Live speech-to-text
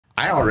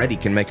I already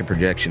can make a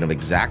projection of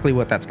exactly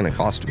what that's going to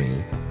cost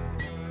me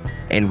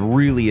and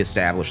really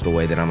establish the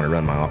way that I'm going to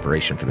run my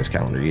operation for this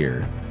calendar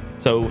year.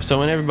 So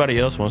when everybody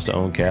else wants to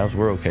own cows,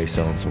 we're okay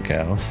selling some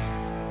cows.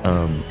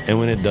 And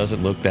when it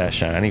doesn't look that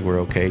shiny,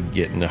 we're okay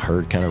getting the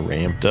herd kind of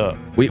ramped up.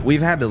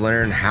 We've had to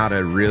learn how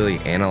to really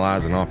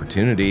analyze an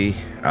opportunity,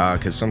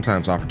 because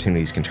sometimes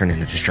opportunities can turn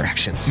into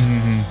distractions,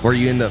 where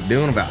you end up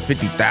doing about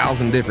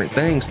 50,000 different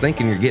things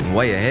thinking you're getting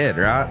way ahead,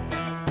 right?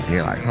 And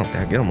you're like, oh,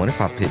 dadgummit, what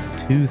if I pick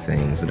 2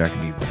 things that I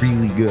could be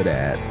really good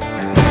at?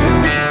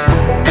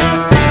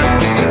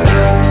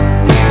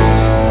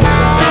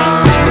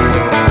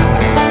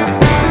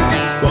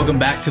 Welcome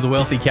back to the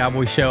Wealthy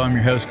Cowboy Show. I'm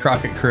your host,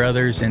 Crockett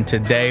Carruthers, and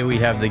today we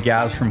have the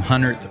guys from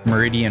 100th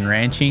Meridian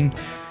Ranching,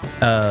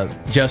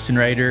 Justin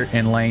Rader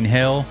and Lane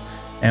Hill,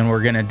 and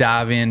we're going to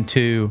dive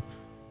into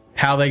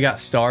how they got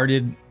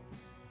started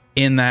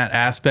in that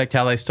aspect,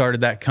 how they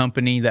started that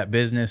company, that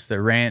business,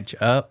 the ranch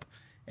up,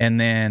 and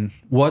then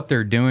what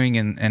they're doing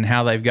and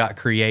how they've got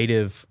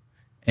creative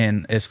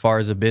and as far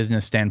as a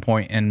business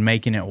standpoint and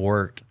making it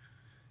work.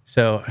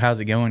 So how's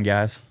it going,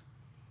 guys?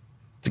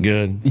 It's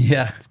good.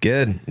 Yeah. It's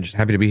good. I'm just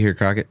happy to be here,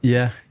 Crockett.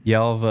 Yeah.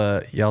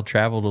 Y'all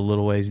traveled a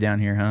little ways down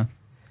here, huh?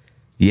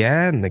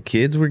 Yeah, and the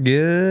kids were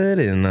good,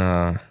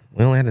 and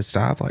we only had to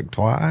stop like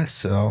twice,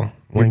 so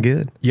went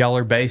good. Y'all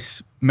are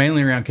based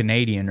mainly around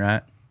Canadian,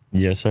 right?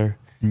 Yes, sir.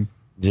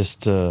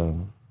 Just a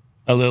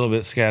little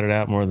bit scattered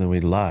out more than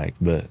we'd like,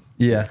 but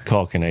Yeah.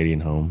 call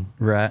Canadian home.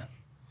 Right.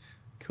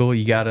 Cool.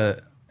 You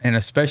gotta, and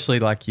especially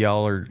like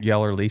y'all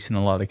are leasing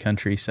a lot of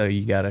country, so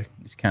you gotta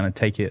just kind of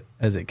take it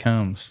as it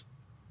comes,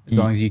 as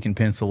long as you can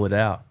pencil it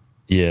out.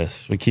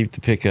 Yes, we keep the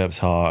pickups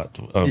hot,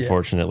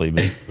 unfortunately,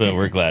 but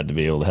we're glad to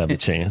be able to have a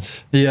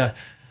chance. Yeah.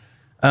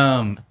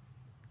 I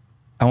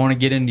want to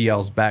get into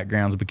y'all's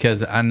backgrounds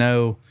because I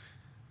know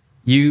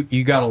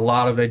you got a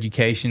lot of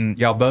education.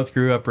 Y'all both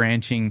grew up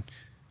ranching.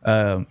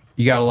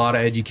 You got a lot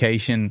of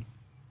education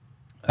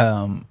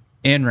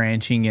in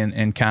ranching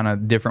and kind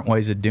of different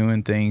ways of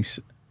doing things.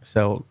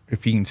 So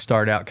if you can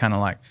start out kind of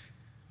like,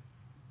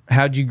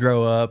 how'd you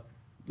grow up,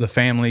 the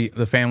family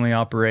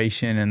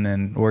operation, and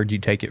then where'd you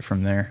take it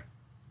from there?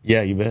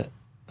 Yeah, you bet.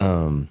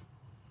 So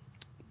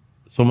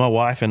my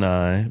wife and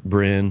I,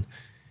 Bryn,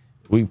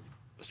 we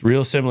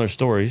real similar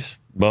stories.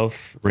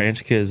 Both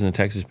ranch kids in the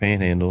Texas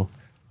Panhandle.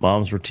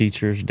 Moms were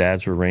teachers,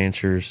 dads were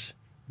ranchers.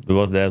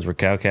 Both dads were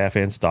cow, calf,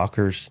 and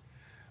stockers.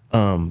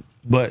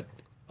 But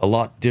a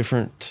lot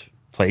different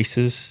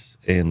places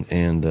and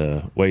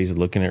ways of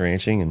looking at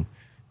ranching,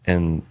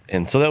 and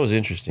so that was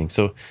interesting.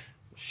 So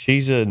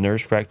she's a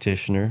nurse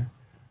practitioner.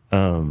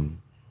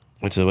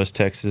 Went to West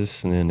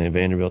Texas and then at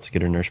Vanderbilt to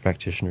get her nurse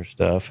practitioner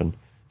stuff, and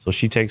so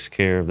she takes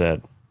care of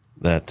that.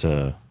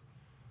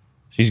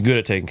 She's good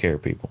at taking care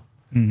of people,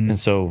 and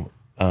so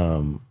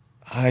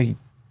I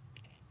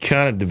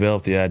kind of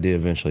developed the idea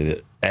eventually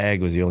that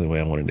ag was the only way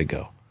I wanted to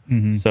go.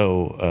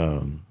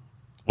 So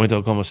went to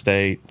Oklahoma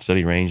State,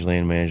 studied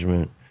rangeland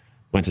management,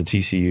 went to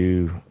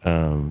TCU,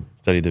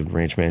 studied the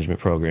ranch management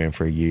program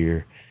for a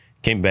year,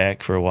 came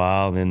back for a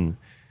while, and then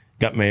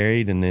got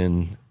married. And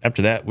then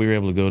after that, we were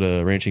able to go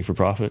to Ranching for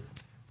Profit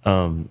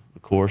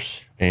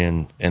course,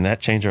 and that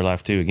changed our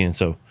life too again.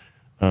 So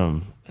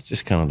that's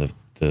just kind of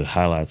the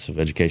highlights of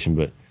education.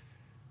 But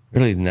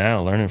really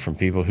now learning from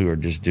people who are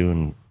just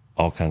doing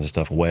all kinds of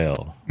stuff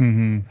well,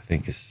 I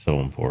think is so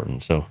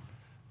important. So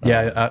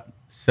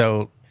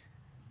so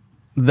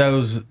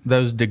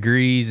those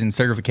degrees and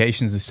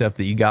certifications and stuff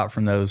that you got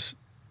from those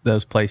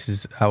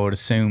places, I would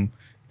assume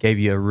gave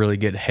you a really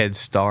good head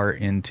start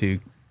into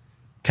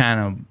kind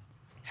of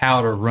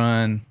how to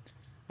run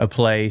a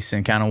place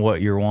and kind of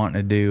what you're wanting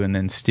to do, and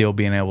then still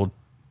being able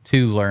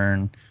to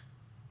learn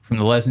from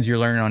the lessons you're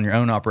learning on your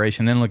own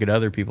operation, then look at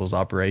other people's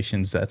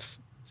operations. That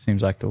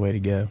seems like the way to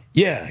go.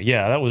 Yeah,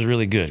 that was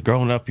really good.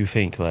 Growing up, you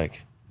think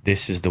like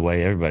this is the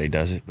way everybody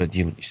does it, but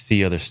you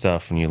see other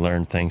stuff and you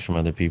learn things from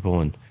other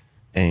people,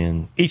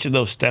 and each of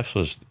those steps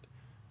was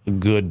a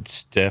good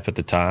step at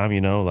the time.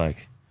 You know,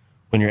 like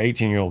when you're an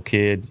 18-year-old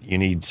kid, you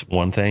need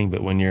one thing,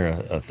 but when you're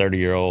a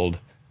 30-year-old,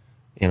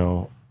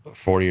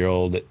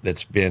 40-year-old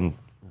that's been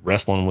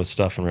wrestling with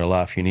stuff in real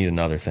life, you need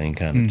another thing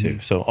kind of too.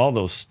 So all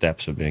those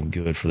steps have been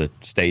good for the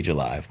stage of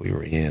life we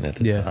were in at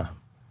the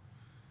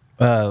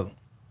time.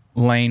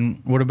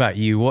 Lane, what about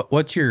you?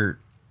 What's your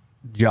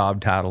job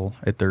title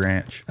at the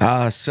ranch?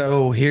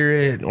 So here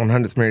at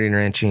 100th Meridian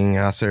Ranching,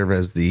 I serve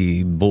as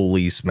the bull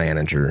lease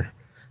manager.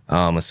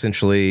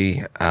 Essentially,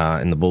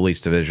 in the bull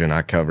lease division,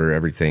 I cover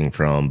everything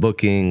from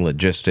booking,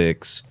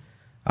 logistics,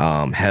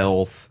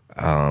 health,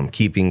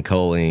 keeping,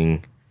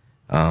 culling,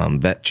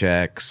 vet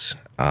checks,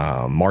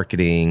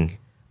 marketing,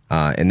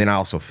 and then I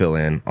also fill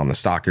in on the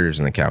stockers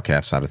and the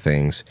cow-calf side of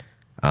things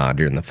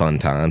during the fun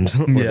times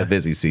or the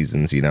busy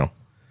seasons,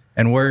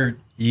 And where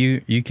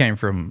you came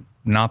from,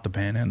 not the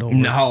Panhandle?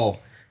 No,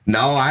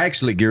 I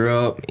actually grew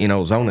up,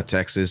 Zona,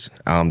 Texas,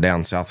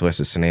 down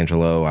southwest of San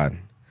Angelo.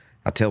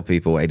 I tell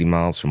people 80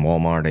 miles from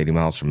Walmart, 80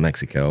 miles from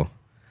Mexico.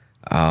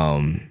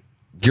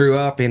 Grew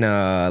up in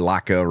a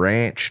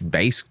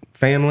ranch-based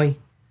family.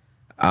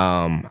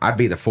 I'd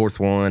be the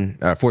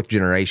fourth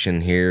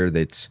generation here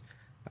that's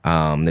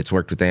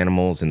worked with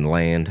animals and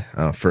land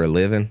for a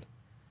living.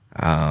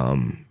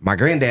 My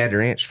granddad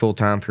ranched full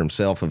time for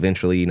himself.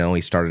 Eventually,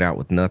 he started out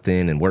with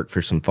nothing and worked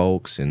for some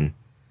folks and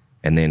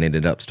then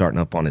ended up starting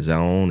up on his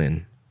own.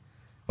 And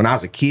when I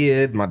was a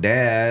kid, my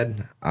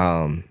dad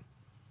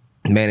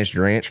managed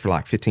a ranch for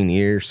like 15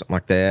 years, something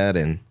like that.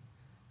 And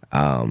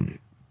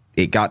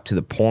it got to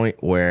the point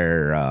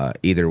where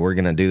either we're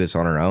going to do this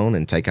on our own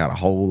and take out a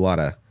whole lot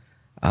of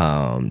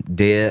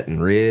debt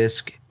and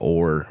risk,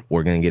 or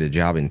we're going to get a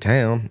job in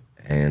town.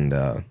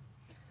 And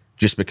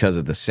just because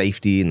of the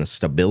safety and the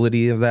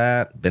stability of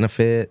that,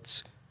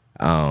 benefits,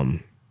 a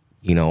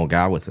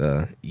guy with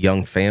a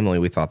young family,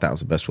 we thought that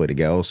was the best way to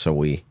go. So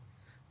we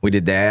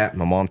did that.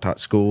 My mom taught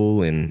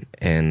school, and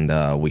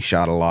we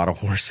shot a lot of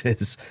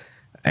horses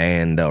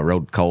and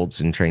rode colts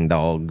and trained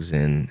dogs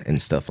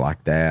and stuff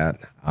like that.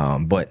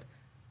 But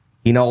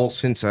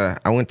since I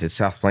went to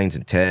South Plains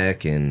and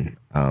Tech and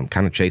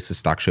kind of chased the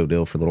stock show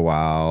deal for a little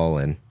while,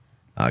 and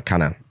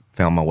kind of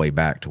found my way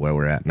back to where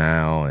we're at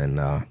now.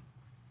 And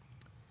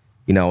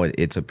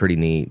it's a pretty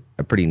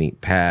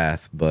neat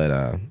path.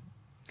 But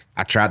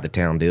I tried the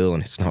town deal,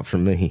 and it's not for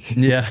me.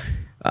 Yeah.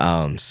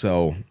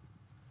 So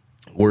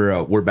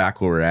we're back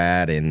where we're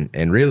at,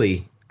 and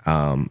really,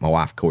 my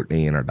wife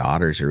Courtney and our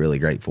daughters are really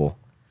grateful.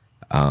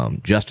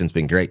 Justin's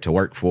been great to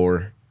work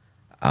for.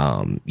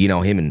 Him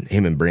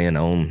and Bryn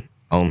own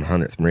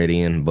 100th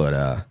Meridian,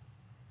 but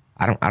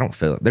I don't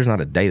feel, there's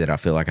not a day that I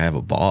feel like I have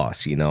a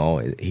boss.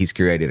 He's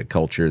created a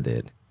culture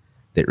that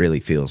really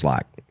feels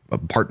like a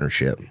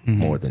partnership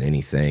more than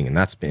anything, and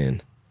that's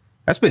been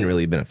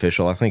really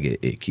beneficial. I think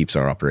it keeps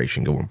our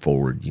operation going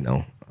forward.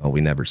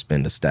 We never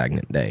spend a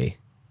stagnant day.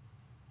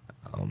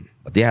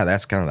 But yeah,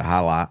 that's kind of the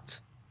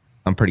highlights.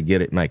 I'm pretty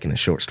good at making a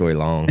short story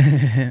long.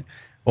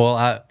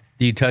 Well,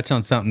 you touch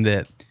on something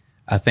that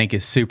I think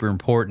is super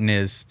important.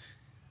 Is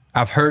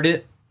I've heard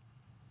it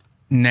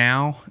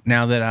now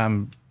that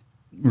I'm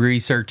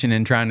researching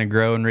and trying to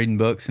grow and reading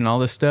books and all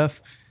this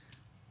stuff,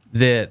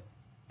 and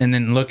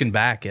then looking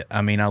back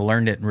I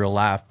learned it in real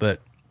life, but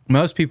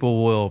most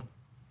people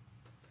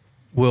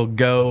will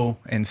go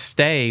and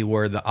stay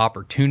where the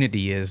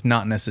opportunity is,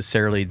 not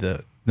necessarily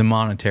the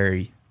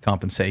monetary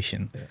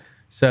compensation. Yeah.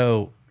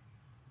 So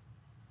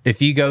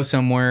if you go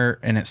somewhere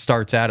and it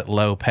starts out at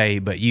low pay,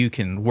 but you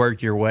can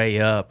work your way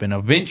up and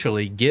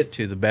eventually get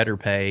to the better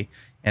pay,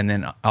 and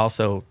then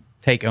also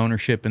take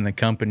ownership in the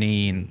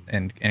company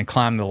and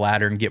climb the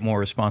ladder and get more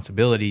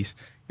responsibilities,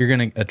 you're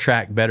going to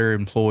attract better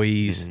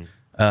employees,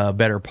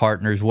 better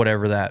partners,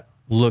 whatever that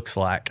looks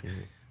like.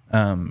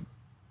 And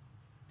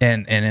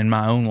in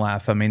my own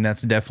life,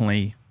 that's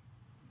definitely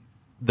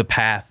the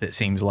path. It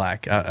seems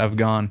like I've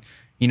gone,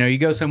 you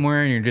go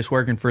somewhere and you're just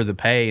working for the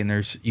pay,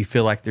 and you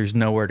feel like there's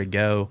nowhere to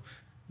go.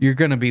 You're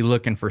going to be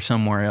looking for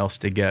somewhere else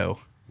to go.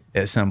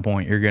 At some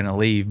point, you're going to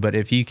leave. But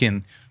if you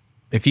can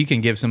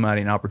give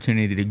somebody an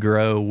opportunity to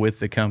grow with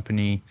the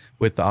company,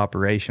 with the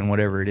operation,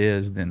 whatever it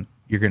is, then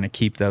you're going to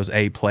keep those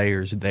A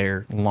players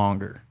there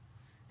longer,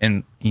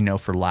 and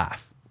for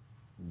life.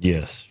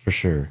 Yes, for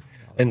sure.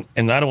 And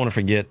I don't want to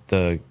forget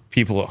the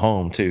people at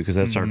home too, because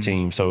that's our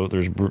team. So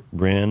there's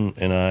Bryn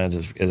and I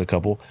as a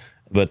couple,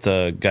 but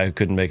the guy who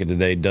couldn't make it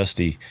today,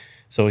 Dusty.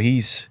 So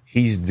he's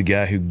the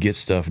guy who gets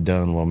stuff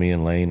done while me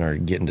and Lane are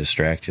getting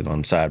distracted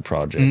on side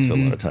projects a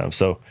lot of times.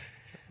 So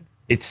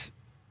it's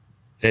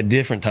at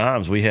different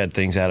times we had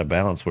things out of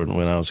balance when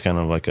I was kind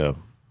of like a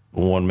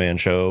one-man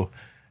show.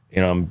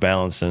 I'm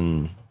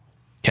balancing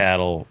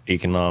cattle,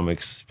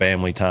 economics,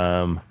 family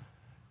time,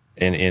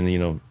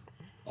 and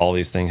all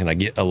these things, and I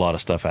get a lot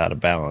of stuff out of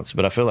balance.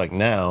 But I feel like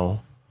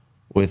now,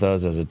 with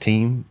us as a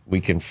team,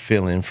 we can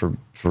fill in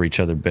for each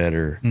other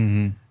better.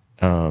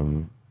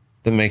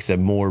 That makes a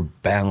more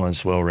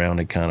balanced,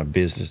 well-rounded kind of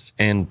business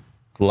and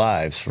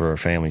lives for our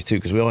families too,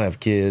 because we all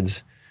have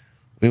kids.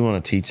 We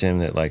want to teach them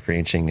that like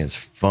ranching is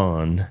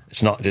fun.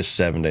 It's not just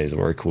 7 days of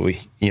work.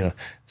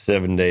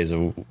 7 days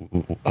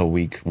a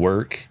week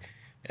work,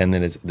 and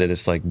then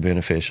it's like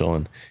beneficial.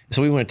 And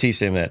so we want to teach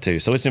them that too.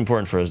 So it's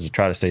important for us to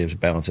try to stay as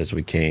balanced as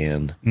we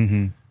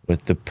can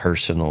with the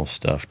personal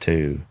stuff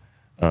too.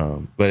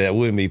 But it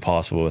wouldn't be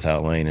possible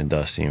without Lane and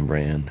Dusty and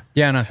Brand.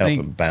 Yeah, and I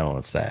think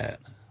balance that.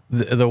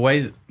 The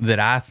way that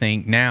I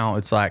think now,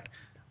 it's like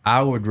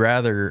I would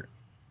rather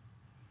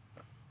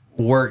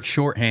work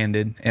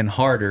shorthanded and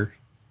harder,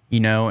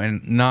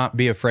 and not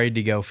be afraid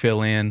to go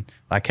fill in.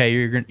 Like, hey,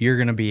 you're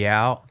gonna be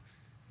out.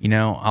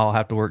 I'll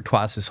have to work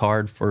twice as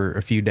hard for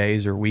a few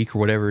days or a week or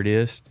whatever it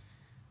is.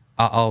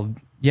 I'll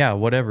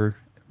whatever.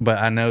 But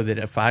I know that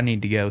if I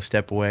need to go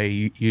step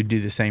away, you do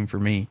the same for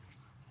me.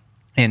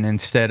 And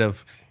instead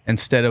of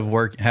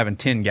having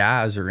 10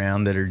 guys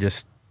around that are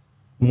just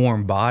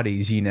warm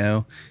bodies,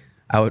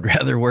 I would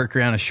rather work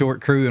around a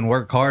short crew and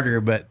work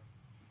harder, but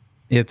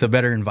it's a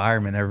better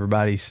environment.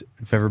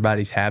 If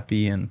everybody's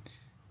happy and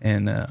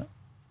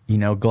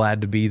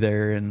glad to be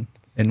there and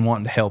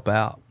wanting to help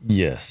out.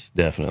 Yes,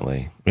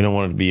 definitely. We don't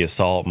want it to be a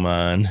salt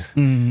mine,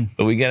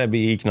 but we got to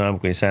be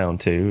economically sound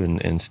too,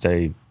 and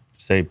stay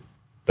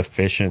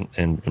efficient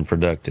and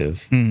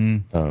productive.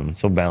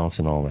 So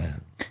balancing all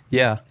that.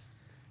 Yeah.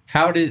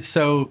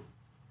 So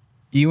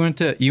you went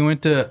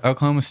to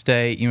Oklahoma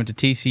State, you went to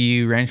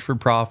TCU, Ranch for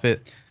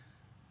Profit.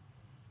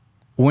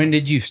 When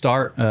did you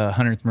start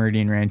 100th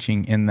Meridian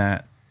Ranching in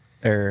that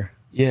era?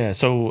 Yeah,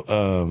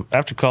 so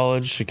after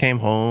college, I came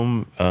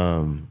home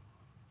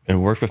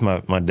and worked with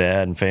my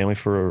dad and family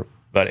for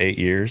about 8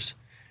 years.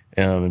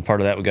 And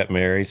part of that, we got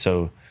married.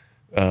 So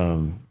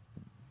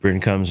Bryn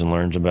comes and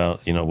learns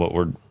about,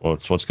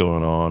 what's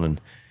going on.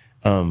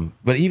 And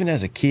but even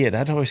as a kid,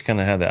 I'd always kind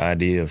of had the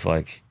idea of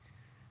like,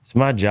 it's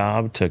my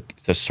job to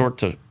start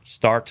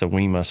to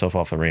wean myself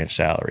off a ranch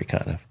salary,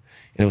 kind of.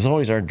 And it was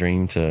always our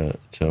dream to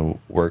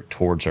work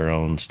towards our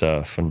own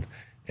stuff.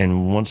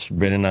 And once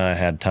Bryn and I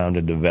had time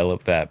to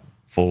develop that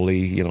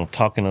fully,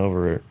 talking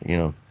over,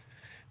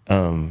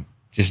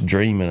 just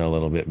dreaming a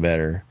little bit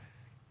better,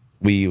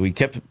 we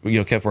kept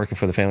working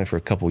for the family for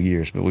a couple of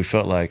years. But we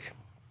felt like,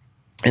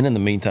 and in the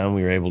meantime,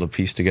 we were able to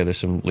piece together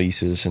some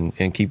leases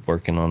and keep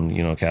working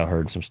on, cow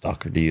herd and some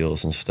stocker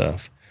deals and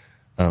stuff.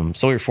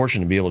 So we were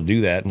fortunate to be able to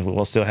do that, and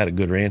we still had a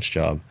good ranch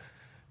job.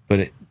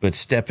 But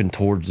stepping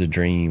towards the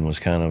dream was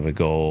kind of a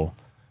goal,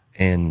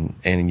 and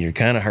you're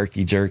kind of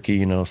herky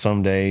jerky.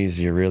 Some days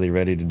you're really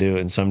ready to do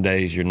it, and some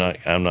days you're not.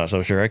 I'm not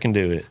so sure I can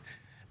do it.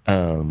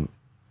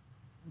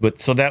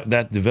 But so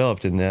that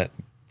developed, and that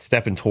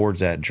stepping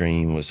towards that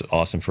dream was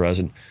awesome for us.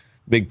 And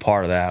a big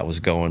part of that was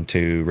going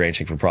to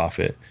Ranching for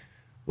Profit.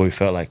 We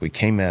felt like we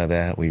came out of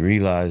that, we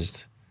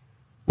realized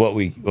what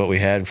we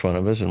had in front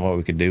of us and what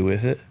we could do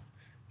with it,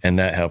 and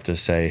that helped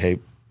us say, hey,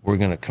 we're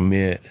going to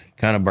commit,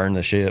 kind of burn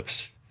the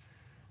ships.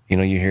 You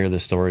hear the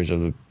stories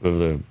of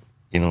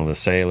the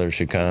sailors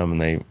who come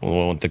and they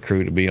want the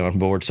crew to be on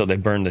board, so they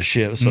burn the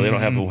ship so they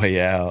don't have a way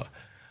out.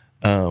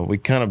 We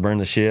kind of burned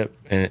the ship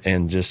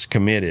and just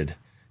committed.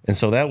 And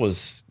so that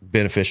was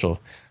beneficial,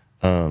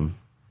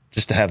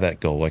 just to have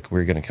that goal, like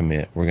we're going to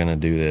commit, we're going to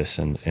do this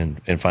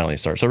and finally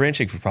start. So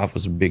Ranching for Profit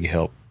was a big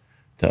help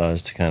to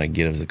us to kind of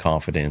give us the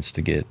confidence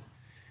to get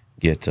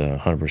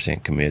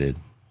 100% committed.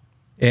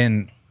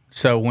 And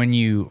so when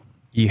you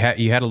had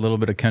a little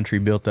bit of country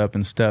built up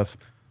and stuff,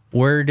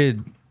 where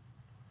did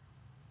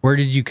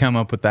you come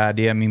up with the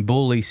idea? I mean,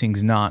 bull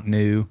leasing's not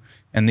new,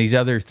 and these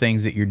other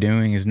things that you're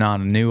doing is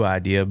not a new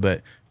idea,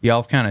 but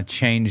y'all have kind of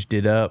changed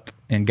it up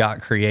and got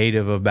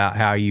creative about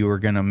how you were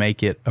going to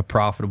make it a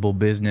profitable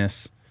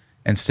business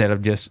instead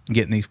of just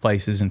getting these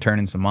places and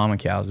turning some mama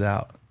cows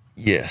out.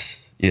 Yes.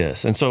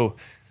 And so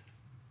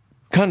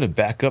kind of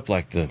back up,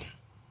 like the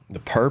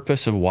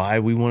purpose of why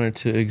we wanted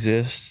to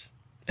exist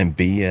and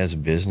be as a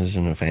business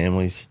and a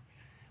families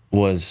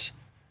was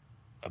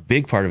a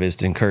big part of it is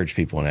to encourage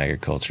people in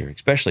agriculture,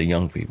 especially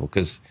young people,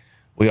 because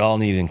we all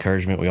need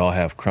encouragement. We all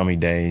have crummy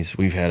days.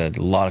 We've had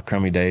a lot of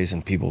crummy days,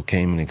 and people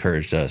came and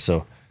encouraged us.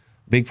 So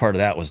a big part of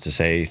that was to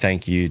say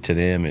thank you to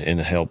them and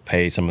to help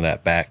pay some of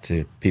that back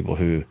to people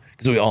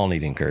because we all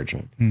need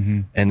encouragement.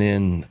 And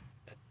then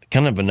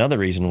kind of another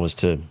reason was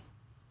to,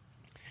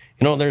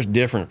 there's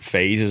different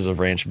phases of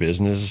ranch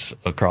business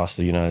across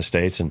the United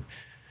States, and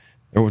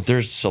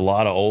there's a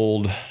lot of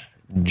old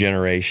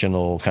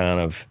generational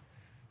kind of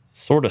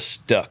sort of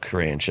stuck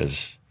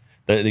ranches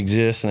that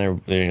exist,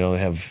 and they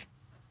have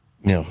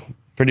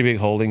pretty big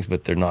holdings,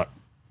 but they're not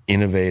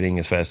innovating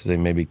as fast as they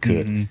maybe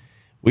could.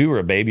 We were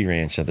a baby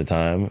ranch at the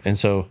time, and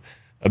so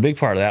a big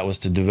part of that was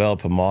to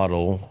develop a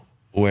model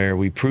where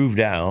we proved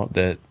out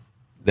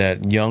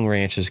that young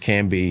ranches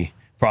can be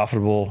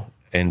profitable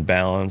and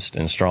balanced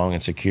and strong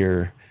and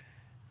secure,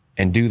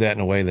 and do that in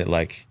a way that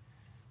like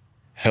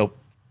help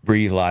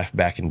breathe life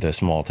back into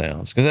small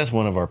towns. Because that's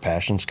one of our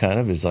passions, kind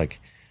of, is like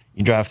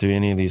you drive through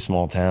any of these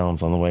small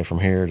towns on the way from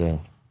here to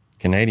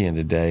Canadian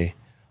today,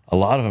 a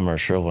lot of them are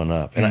shriveling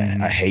up,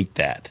 and I hate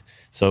that.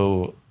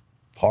 So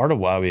part of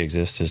why we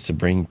exist is to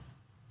bring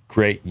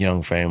great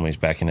young families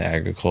back into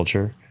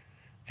agriculture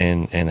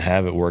and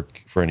have it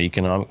work for an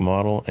economic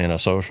model and a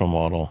social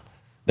model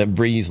that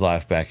breathes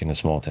life back into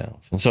small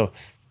towns. And so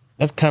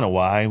that's kind of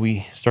why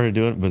we started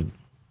doing it,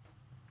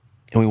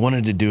 and we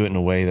wanted to do it in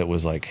a way that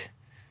was like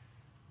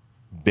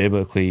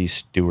biblically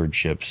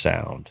stewardship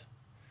sound.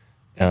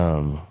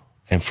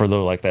 And for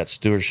that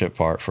stewardship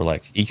part, for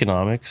like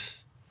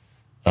economics,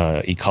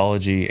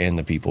 ecology, and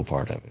the people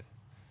part of it.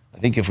 I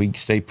think if we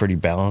stay pretty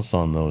balanced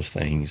on those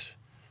things,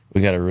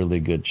 we got a really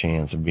good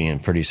chance of being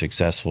pretty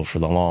successful for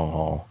the long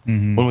haul.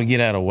 When we get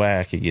out of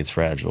whack, it gets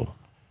fragile,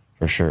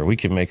 for sure. We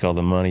can make all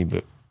the money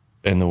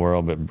in the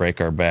world, but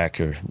break our back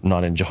or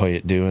not enjoy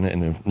it doing it,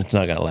 and it's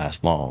not going to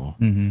last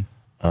long.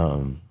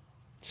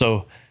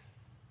 So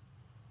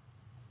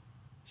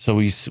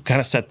we kind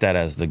of set that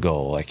as the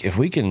goal. Like, if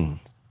we can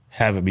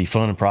have it be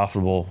fun and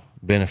profitable,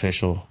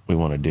 beneficial, we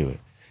want to do it.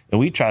 And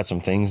we tried some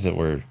things that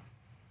were,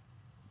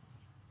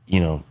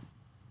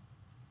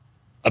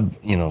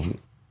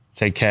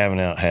 say calving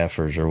out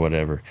heifers or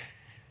whatever.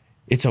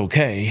 It's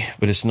okay,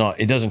 but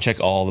it doesn't check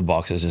all the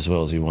boxes as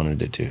well as we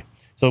wanted it to.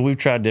 So we've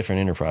tried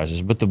different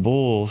enterprises, but the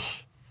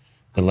bulls,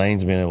 the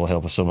Lane's been able to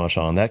help us so much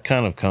on, that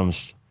kind of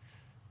comes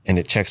and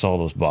it checks all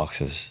those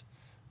boxes.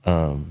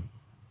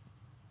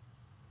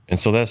 And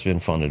so that's been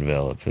fun to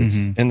develop.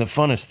 And the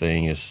funnest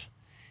thing is,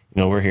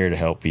 we're here to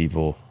help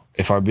people.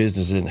 If our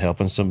business isn't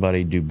helping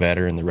somebody do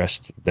better in the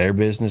rest of their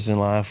business in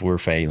life, we're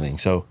failing.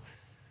 So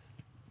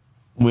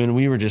when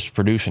we were just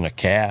producing a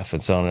calf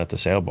and selling it at the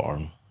sale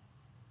barn,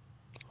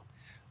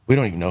 we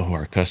don't even know who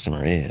our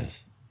customer is,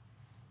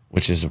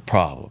 which is a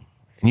problem.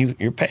 And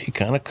your pay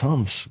kind of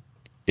comes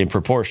in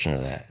proportion to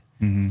that,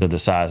 to the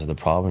size of the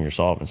problem you're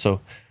solving.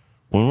 So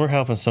when we're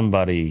helping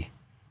somebody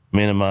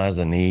minimize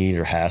the need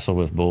or hassle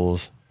with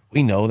bulls,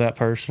 we know that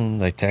person.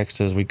 They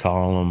text us, we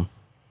call them,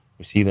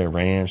 we see their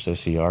ranch, they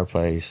see our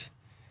place.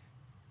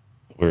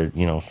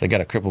 If they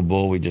got a crippled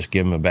bull, we just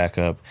give them a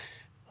backup.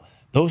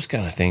 Those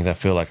kind of things I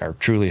feel like are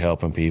truly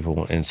helping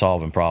people and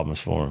solving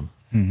problems for them.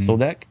 So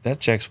that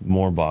checks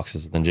more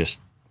boxes than just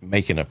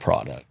making a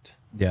product,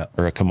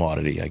 or a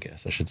commodity, I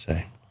guess I should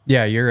say.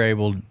 Yeah, you're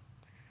able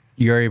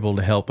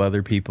to help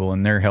other people,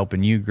 and they're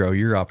helping you grow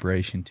your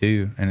operation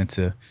too. And it's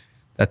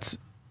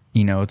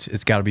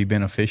got to be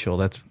beneficial.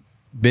 That's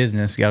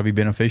business, got to be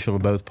beneficial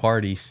to both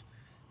parties.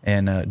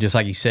 And just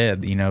like you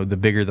said, the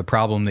bigger the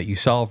problem that you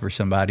solve for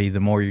somebody,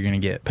 the more you're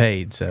going to get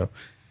paid. So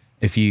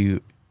if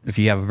you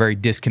have a very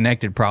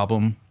disconnected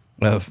problem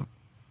of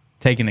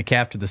taking a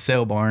calf to the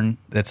sale barn,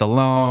 that's a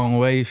long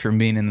ways from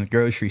being in the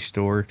grocery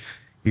store.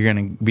 You're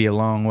going to be a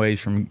long ways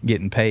from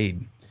getting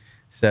paid.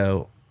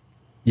 So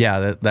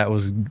yeah, that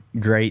was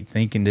great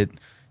thinking that.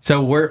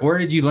 So where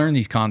did you learn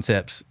these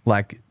concepts?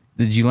 Like,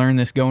 did you learn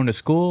this going to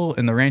school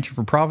in the Ranching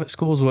for Profit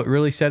schools? What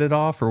really set it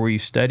off, or were you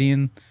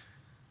studying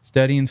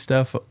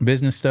stuff,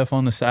 business stuff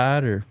on the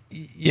side, or?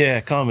 Yeah,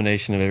 a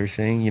combination of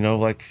everything.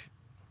 Like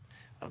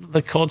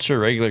the culture,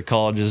 regular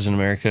colleges in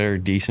America are a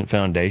decent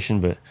foundation,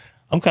 but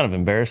I'm kind of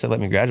embarrassed they let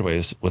me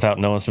graduate without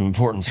knowing some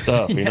important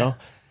stuff, you know?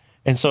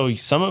 And so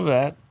some of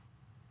that,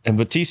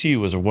 but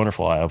TCU was a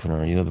wonderful eye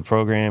opener, the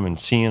program and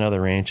seeing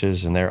other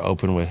ranches, and they're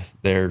open with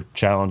their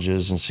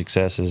challenges and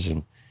successes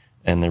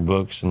and their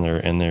books and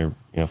their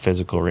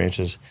physical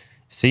ranches.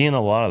 Seeing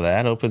a lot of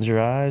that opens your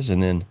eyes,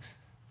 and then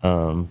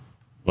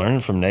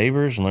learning from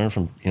neighbors and learning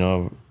from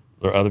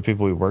or other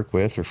people we work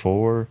with or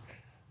for.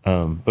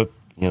 But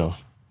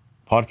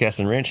podcast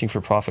and ranching for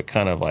profit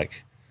kind of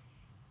like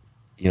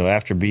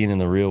after being in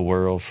the real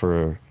world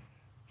for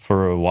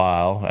a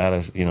while, out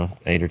of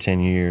 8 or 10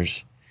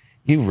 years,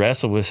 you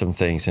wrestle with some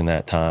things in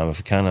that time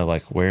of kind of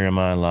like, where am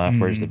I in life?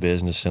 Where's the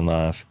business in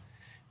life?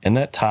 And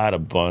that tied a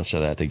bunch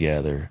of that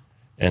together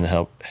and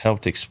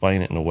helped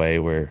explain it in a way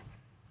where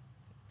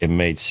it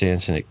made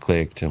sense and it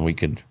clicked, and we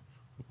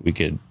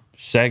could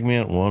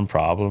segment one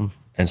problem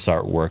and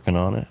start working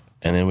on it,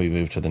 and then we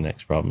move to the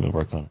next problem and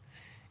work on it.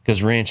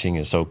 Because ranching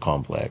is so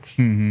complex.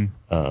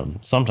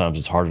 Sometimes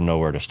it's hard to know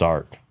where to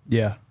start.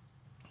 Yeah.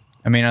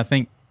 I mean, I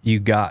think you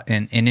got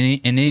in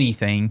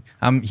anything,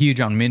 I'm huge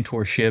on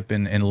mentorship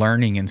and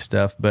learning and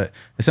stuff, but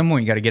at some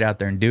point you got to get out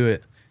there and do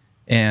it.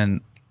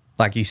 And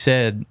like you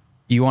said,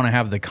 you want to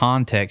have the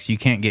context. You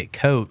can't get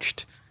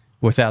coached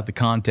without the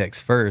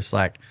context first.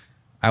 Like,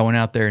 I went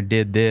out there and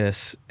did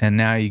this, and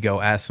now you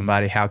go ask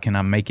somebody, how can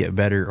I make it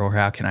better, or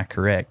how can I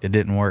correct? It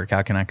didn't work.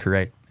 How can I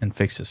correct and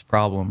fix this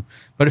problem?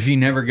 But if you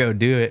never go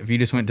do it, if you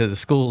just went to the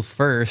schools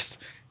first,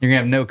 you're going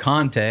to have no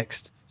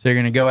context. So you're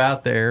going to go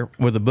out there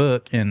with a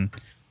book, and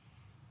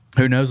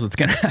who knows what's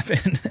going to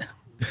happen.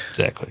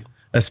 Exactly.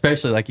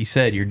 Especially, like you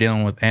said, you're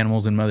dealing with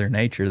animals in Mother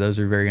Nature. Those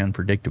are very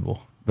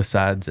unpredictable.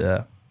 Besides,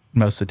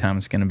 most of the time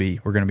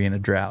we're going to be in a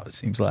drought, it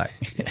seems like.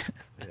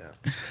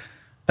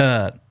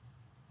 Yeah.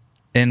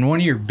 And one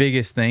of your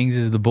biggest things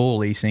is the bull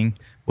leasing,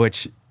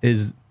 which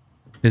is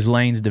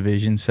Lane's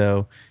division.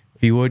 So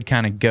if you would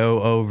kind of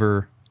go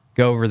over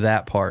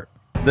that part.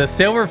 The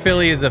Silver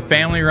Philly is a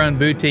family-run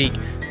boutique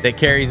that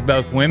carries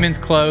both women's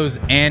clothes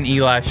and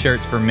Eli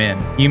shirts for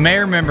men. You may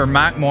remember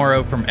Mike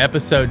Morrow from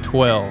episode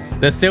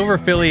 12. The Silver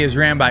Philly is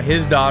ran by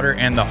his daughter,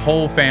 and the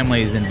whole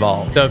family is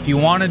involved. So if you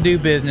want to do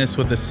business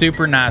with a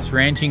super nice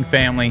ranching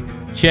family,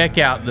 check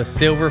out the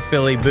Silver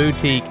Philly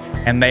boutique,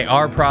 and they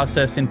are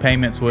processing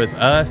payments with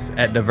us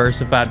at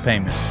Diversified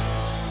Payments.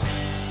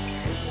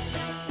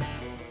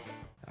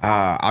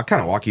 I'll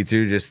kind of walk you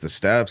through just the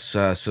steps.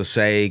 So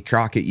say,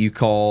 Crockett, you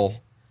call,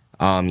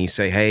 you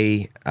say,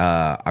 hey,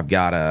 I've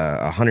got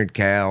 100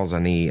 cows. I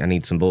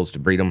need some bulls to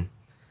breed them.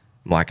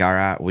 I'm like, all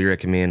right, we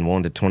recommend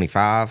 1 to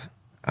 25.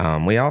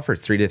 We offer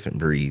 3 different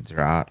breeds,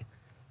 right?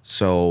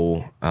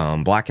 So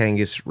Black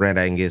Angus, Red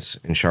Angus,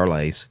 and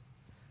Charolais.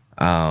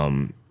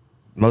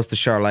 Most of the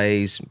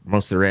Charolais,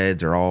 most of the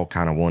Reds are all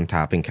kind of one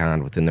type and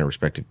kind within their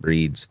respective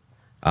breeds.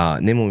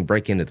 And then when we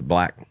break into the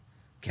black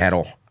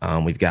cattle,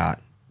 we've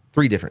got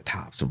 3 different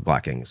types of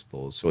Black Angus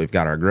bulls. So we've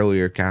got our grow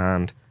ear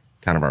kind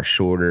of our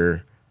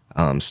shorter,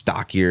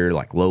 stockier,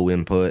 like low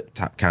input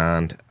type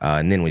kind.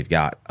 And then we've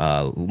got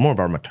more of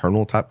our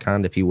maternal type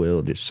kind, if you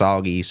will, just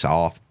soggy,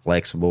 soft,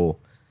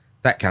 flexible,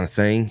 that kind of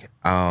thing.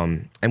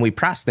 And we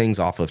price things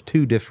off of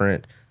 2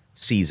 different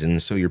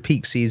seasons. So your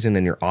peak season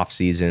and your off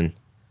season.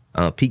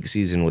 Peak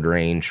season would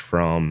range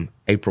from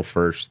April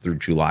 1st through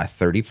July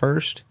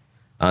 31st.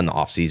 And the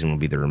off season will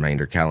be the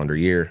remainder calendar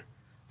year.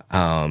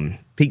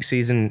 peak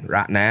season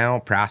right now,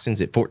 pricing's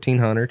at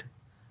 1,400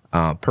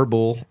 per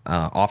bull.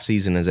 Off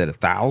season is at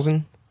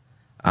 1,000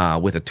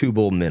 with a 2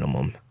 bull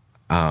minimum,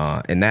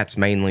 and that's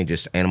mainly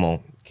just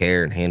animal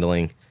care and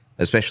handling,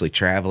 especially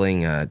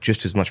traveling,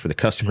 just as much for the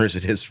customer as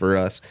it is for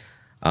us.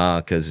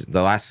 Because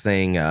the last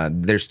thing,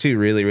 there's 2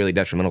 really, really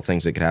detrimental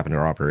things that could happen to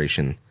our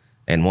operation,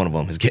 and one of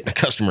them is getting a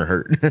customer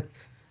hurt.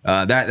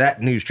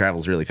 That news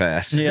travels really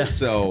fast. Yeah.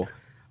 So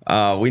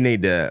we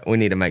need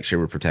to make sure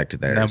we're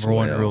protected there. Number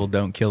one rule: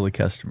 don't kill the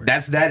customer.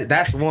 That's 1.A.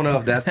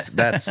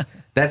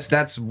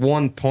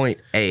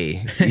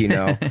 You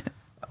know,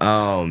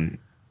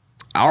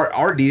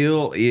 our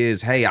deal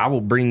is, hey, I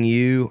will bring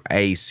you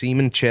a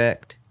semen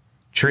checked,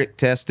 trick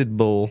tested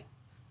bull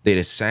that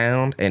is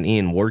sound and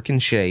in working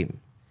shape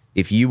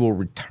if you will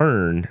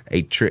return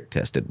a trick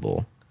tested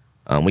bull.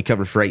 We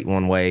cover freight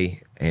one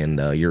way, and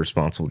you're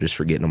responsible just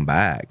for getting them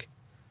back.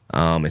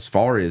 As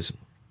far as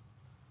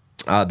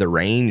the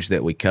range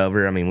that we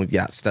cover, I mean, we've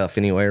got stuff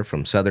anywhere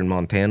from southern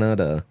Montana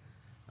to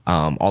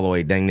all the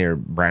way dang near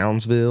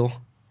Brownsville,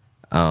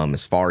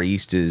 as far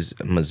east as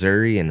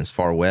Missouri, and as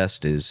far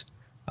west as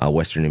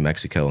western New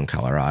Mexico and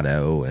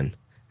Colorado, and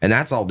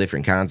that's all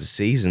different kinds of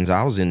seasons.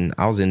 I was in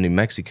New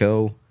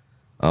Mexico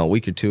a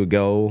week or 2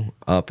 ago,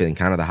 up in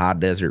kind of the high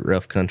desert,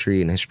 rough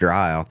country, and it's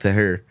dry out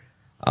there.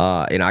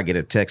 And I get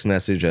a text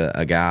message,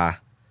 a guy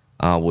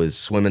was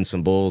swimming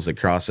some bulls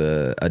across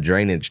a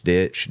drainage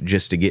ditch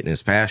just to get in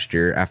his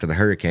pasture after the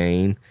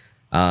hurricane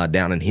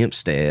down in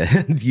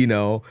Hempstead. You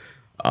know,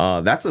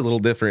 that's a little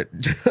different,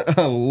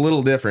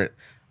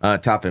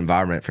 type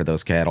environment for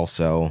those cattle.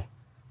 So,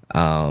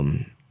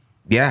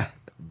 yeah.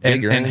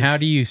 And how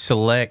do you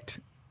select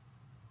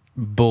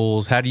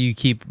bulls? How do you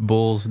keep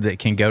bulls that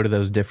can go to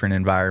those different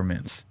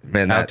environments?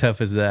 Man, how tough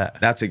is that?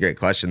 That's a great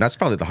question. That's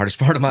probably the hardest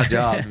part of my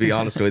job, to be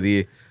honest with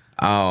you.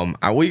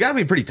 You got to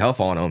be pretty tough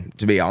on them,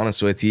 to be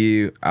honest with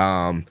you.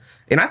 And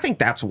I think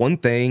that's one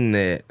thing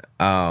that,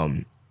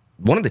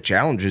 one of the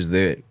challenges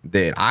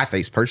that I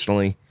face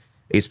personally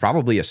is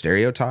probably a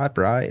stereotype,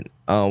 right?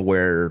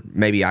 Where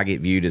maybe I get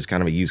viewed as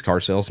kind of a used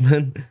car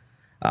salesman.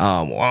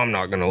 Well, I'm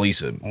not going to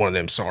lease one of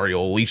them sorry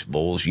old lease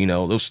bulls. You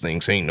know, those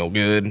things ain't no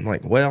good. I'm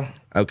like, well,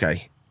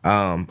 okay.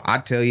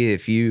 I tell you,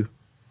 if you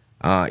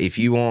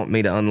want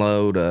me to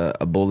unload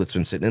a bull that's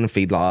been sitting in a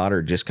feedlot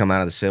or just come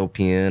out of the sale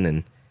pen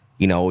and,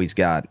 you know, he's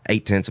got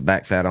 8/10 of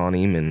back fat on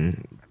him,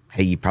 and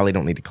hey, you probably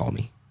don't need to call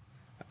me.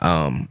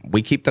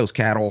 We keep those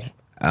cattle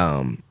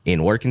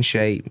in working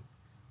shape.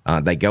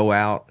 They go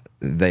out,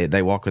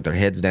 they walk with their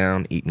heads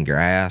down, eating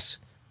grass.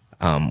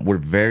 We're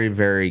very,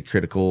 very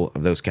critical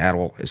of those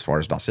cattle as far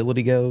as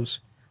docility goes,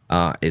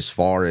 as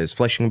far as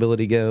fleshing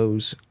ability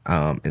goes,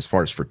 as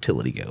far as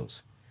fertility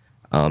goes.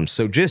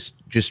 So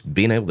just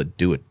being able to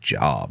do a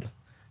job.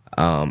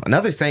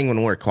 Another thing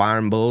when we're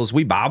acquiring bulls,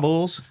 we buy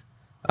bulls,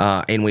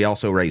 and we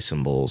also raise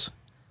some bulls.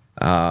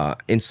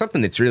 And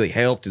something that's really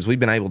helped is we've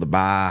been able to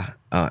buy,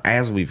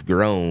 as we've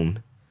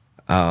grown,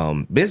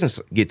 business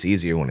gets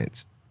easier when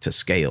it's to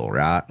scale,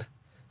 right?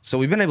 So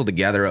we've been able to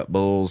gather up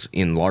bulls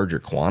in larger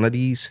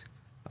quantities.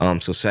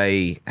 So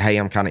say, hey,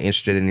 I'm kind of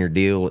interested in your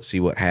deal. Let's see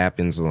what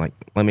happens. Like,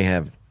 let me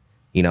have,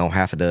 you know,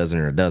 half a dozen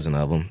or a dozen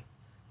of them.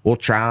 We'll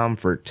try them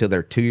till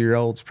they're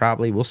 2-year-olds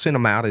probably. We'll send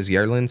them out as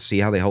yearlings, see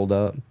how they hold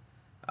up.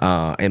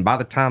 And by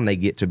the time they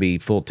get to be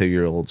full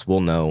 2-year-olds,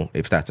 we'll know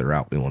if that's a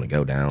route we want to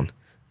go down,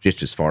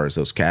 just as far as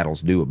those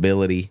cattle's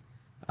doability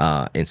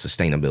and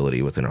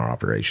sustainability within our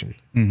operation.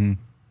 Mm-hmm.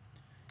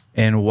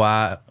 And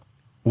why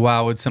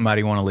would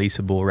somebody want to lease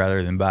a bull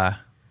rather than buy?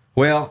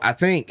 Well, I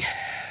think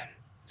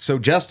so.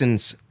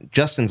 Justin's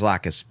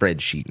like a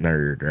spreadsheet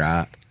nerd,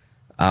 right?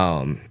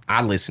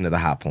 I listen to the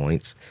high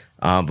points,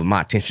 but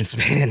my attention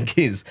span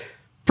is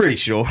pretty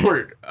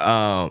short.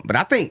 But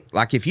I think,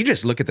 like, if you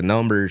just look at the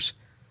numbers,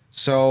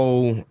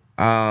 so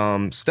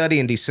study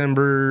in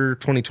December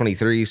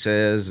 2023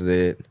 says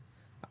that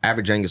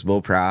average Angus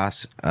bull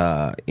price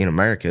in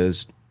America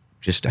is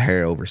just a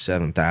hair over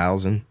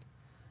 7,000.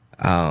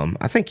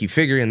 I think you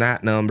figure in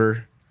that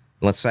number,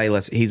 let's say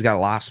he's got a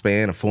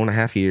lifespan of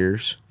 4.5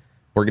 years.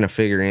 We're going to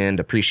figure in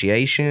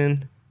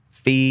depreciation,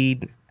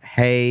 feed,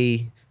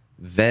 hay,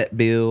 vet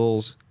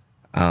bills,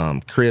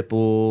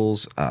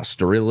 cripples,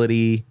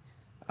 sterility,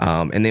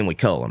 and then we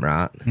cull them,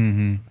 right?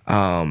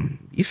 Mm-hmm.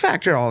 You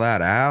factor all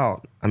that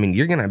out, I mean,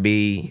 you're going to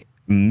be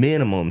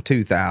minimum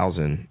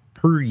 $2,000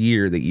 per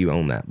year that you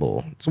own that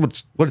bull. So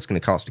what it's going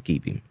to cost to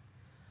keep him?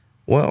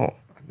 Well,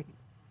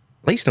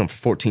 leased them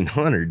for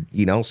 $1,400,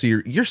 you know, so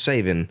you're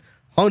saving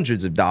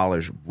hundreds of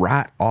dollars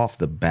right off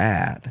the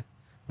bat,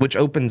 which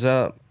opens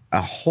up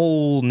a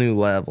whole new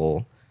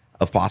level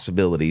of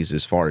possibilities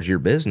as far as your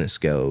business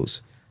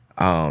goes.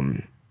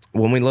 When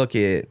we look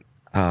at,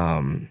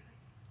 let me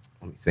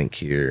think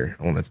here.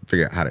 I want to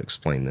figure out how to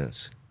explain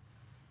this.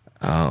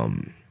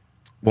 When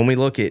we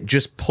look at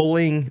just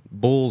pulling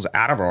bulls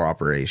out of our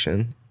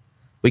operation,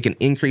 we can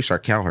increase our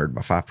cow herd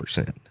by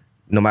 5%,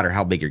 no matter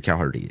how big your cow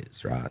herd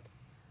is, right?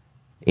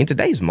 In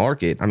today's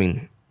market, I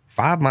mean,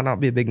 5 might not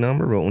be a big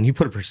number, but when you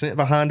put a percent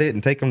behind it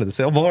and take them to the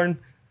sale barn,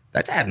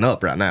 that's adding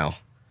up right now.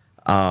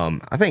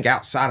 I think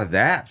outside of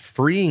that,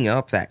 freeing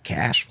up that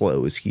cash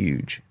flow is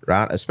huge,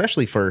 right?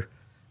 Especially for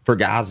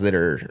guys that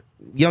are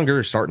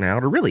younger, starting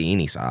out, or really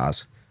any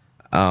size.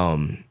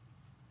 So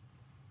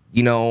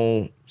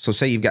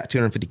say you've got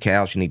 250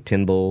 cows, you need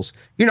 10 bulls.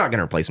 You're not going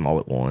to replace them all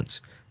at once,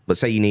 but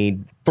say you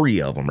need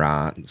 3 of them,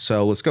 right?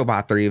 So let's go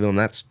buy 3 of them.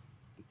 That's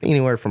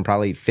anywhere from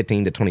probably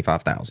 15 to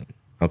 25,000.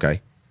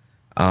 Okay.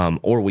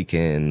 Or we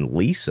can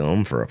lease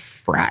them for a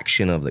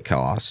fraction of the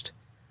cost.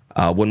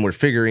 When we're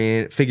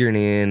figuring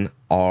in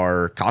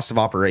our cost of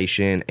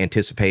operation,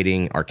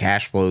 anticipating our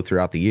cash flow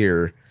throughout the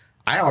year,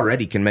 I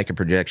already can make a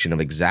projection of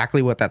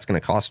exactly what that's going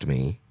to cost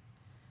me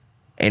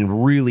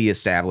and really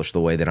establish the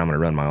way that I'm going to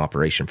run my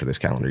operation for this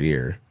calendar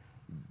year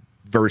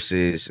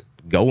versus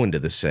going to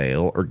the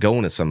sale or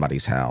going to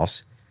somebody's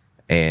house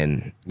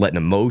and letting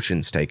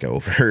emotions take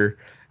over.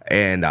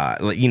 And, I'm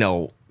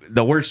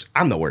the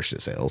worst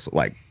at sales.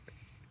 Like,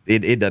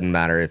 it doesn't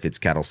matter if it's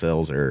cattle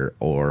sales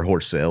or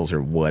horse sales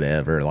or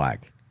whatever.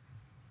 Like,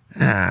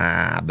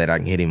 I bet I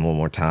can hit him one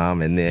more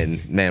time. And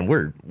then, man,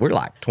 we're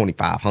like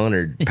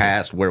 2,500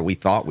 past where we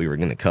thought we were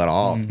going to cut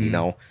off,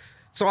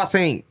 So I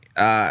think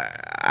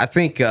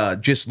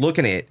just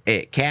looking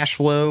at cash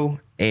flow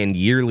and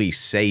yearly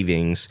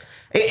savings,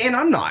 and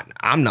I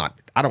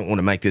don't want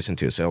to make this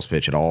into a sales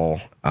pitch at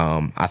all.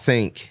 I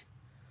think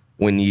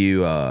when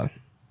you,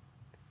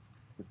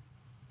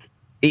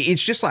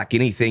 it's just like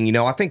anything,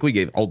 I think we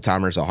give old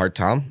timers a hard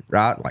time,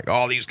 right? Like,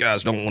 oh, these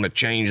guys don't want to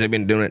change. They've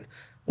been doing it.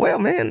 Well,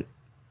 man,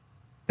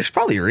 there's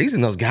probably a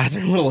reason those guys are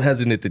a little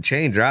hesitant to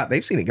change, right?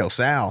 They've seen it go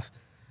south.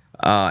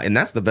 And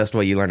that's the best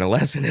way you learn a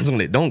lesson is when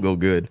it don't go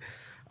good.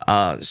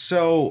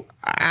 So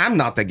I'm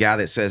not the guy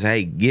that says,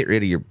 hey, get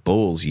rid of your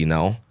bulls,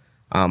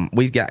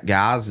 We've got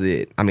guys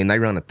that, they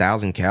run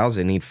 1,000 cows.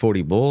 They need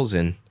 40 bulls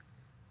and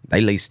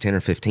they lease 10 or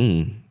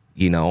 15,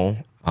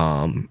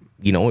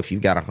 if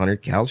you've got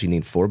 100 cows, you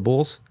need 4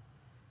 bulls,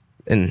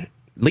 and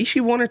lease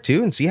you 1 or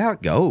 2 and see how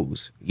it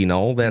goes.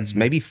 That's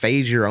maybe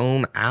phase your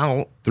own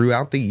out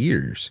throughout the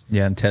years.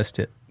 Yeah, and test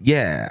it.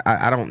 Yeah,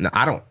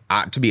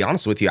 to be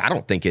honest with you, I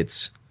don't think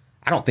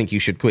you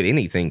should quit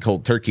anything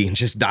cold turkey and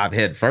just dive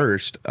head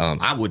first.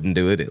 I wouldn't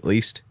do it, at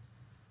least.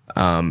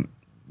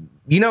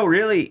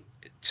 Really,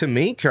 to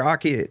me,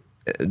 Crockett,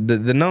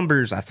 the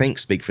numbers I think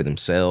speak for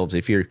themselves.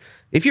 If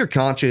you're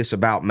conscious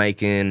about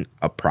making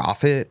a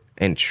profit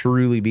and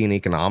truly being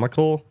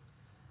economical,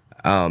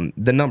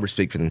 the numbers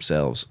speak for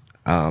themselves.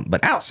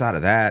 But outside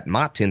of that,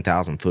 my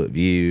 10,000 foot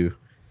view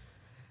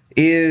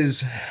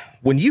is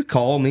when you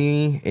call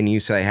me and you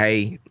say,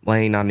 hey,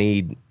 Lane, I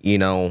need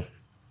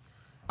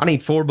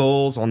 4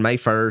 bulls on May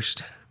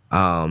 1st.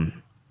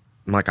 I'm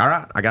like, all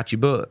right, I got you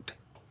booked.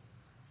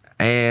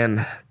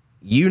 And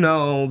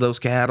those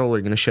cattle are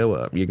going to show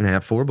up. You're going to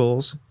have 4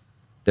 bulls.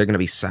 They're going to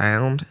be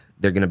sound.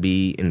 They're going to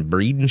be in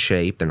breeding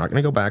shape. They're not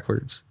going to go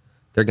backwards.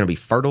 They're going to be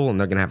fertile, and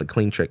they're going to have a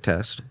clean trick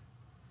test.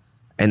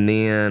 And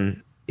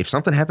then if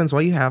something happens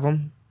while you have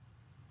them,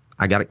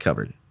 I got it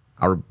covered.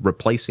 I'll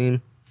replace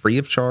him free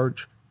of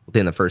charge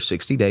within the first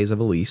 60 days of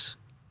a lease.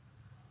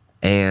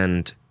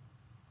 And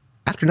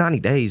after 90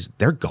 days,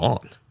 they're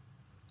gone.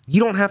 You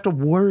don't have to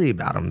worry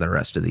about them the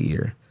rest of the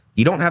year.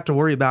 You don't have to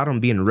worry about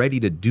them being ready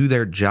to do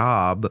their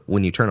job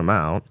when you turn them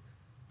out.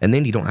 And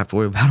then you don't have to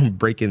worry about them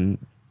breaking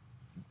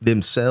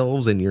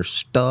themselves and your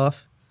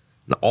stuff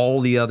and all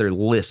the other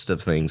list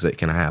of things that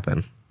can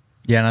happen.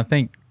 Yeah, and I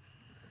think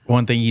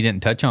one thing you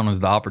didn't touch on was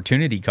the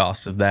opportunity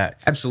cost of that.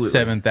 Absolutely.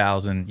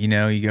 7,000.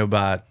 You go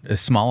buy a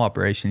small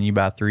operation, you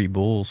buy 3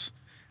 bulls.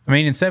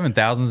 And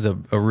 7,000 is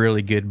a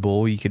really good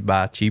bull. You could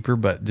buy cheaper,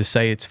 but just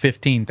say it's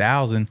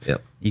 15,000.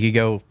 Yep. You could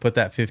go put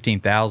that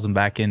 15,000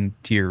 back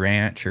into your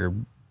ranch or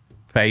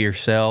pay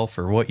yourself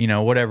or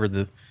whatever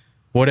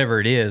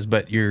it is.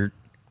 But if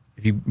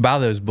you buy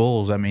those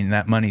bulls,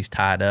 that money's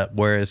tied up.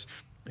 Whereas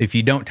if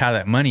you don't tie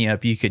that money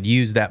up, you could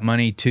use that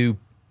money to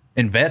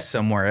invest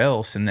somewhere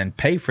else and then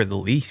pay for the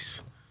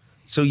lease.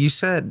 So you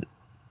said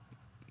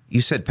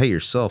pay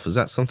yourself. Is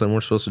that something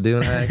we're supposed to do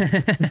in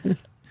ag?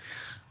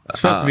 It's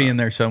supposed to be in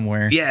there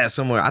somewhere. Yeah,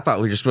 somewhere. I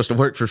thought we were supposed to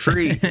work for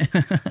free.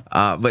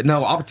 But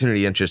no,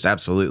 opportunity interest,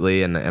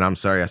 absolutely. And I'm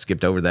sorry I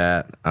skipped over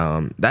that.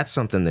 That's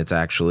something that's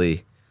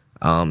actually,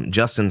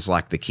 Justin's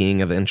like the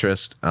king of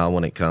interest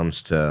when it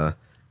comes to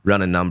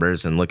running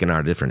numbers and looking at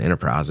our different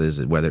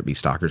enterprises, whether it be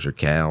stockers or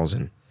cows.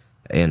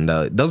 And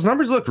those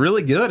numbers look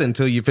really good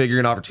until you figure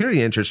an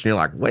opportunity interest and you're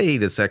like,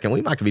 wait a second,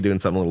 we might be doing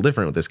something a little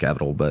different with this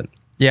capital. But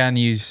yeah,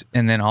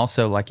 and then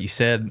also, like you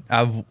said,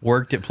 I've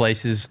worked at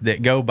places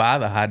that go buy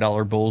the high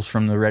dollar bulls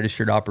from the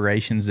registered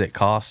operations that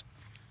cost,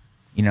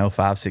 $5,000,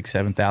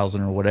 $6,000, $7,000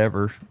 or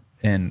whatever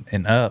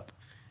and up.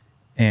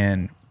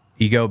 And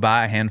you go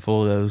buy a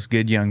handful of those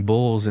good young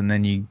bulls and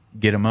then you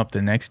get them up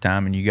the next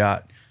time and you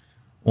got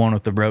one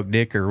with the broke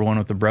dick or one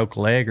with the broke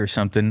leg or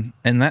something.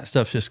 And that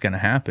stuff's just going to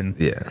happen.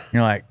 Yeah.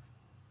 You're like,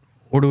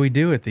 what do we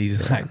do with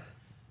these? Like,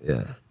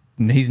 yeah.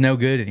 He's no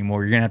good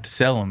anymore. You're going to have to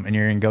sell him and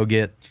you're going to go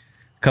get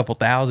couple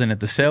thousand at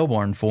the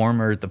Selborne for him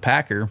or at the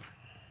Packer,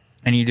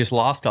 and you just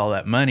lost all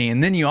that money.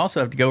 And then you also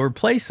have to go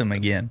replace them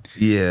again.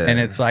 Yeah. And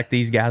it's like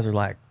these guys are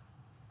like,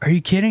 are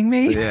you kidding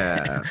me?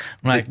 Yeah. I'm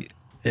like,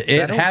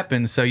 it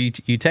happens. So you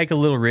take a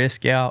little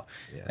risk out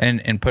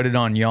and put it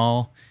on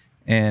y'all.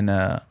 And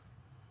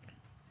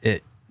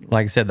it,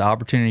 like I said, the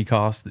opportunity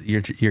cost,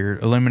 you're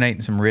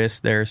eliminating some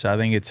risk there. So I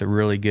think it's a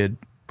really good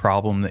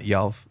problem that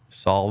y'all have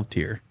solved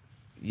here.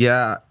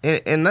 Yeah.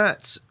 And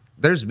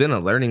there's been a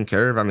learning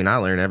curve. I mean, I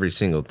learn every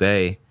single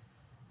day,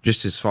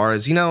 just as far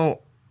as,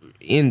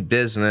 in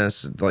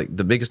business, like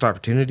the biggest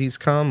opportunities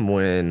come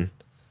when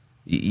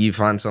you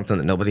find something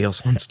that nobody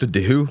else wants to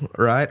do,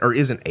 right? Or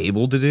isn't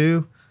able to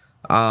do.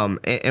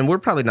 And we're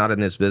probably not in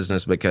this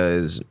business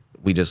because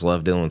we just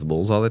love dealing with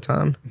bulls all the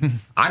time.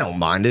 I don't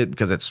mind it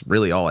because it's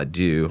really all I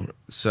do.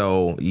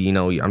 So,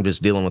 I'm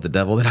just dealing with the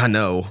devil that I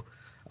know.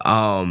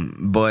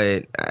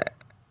 But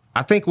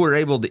I think we're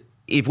able to,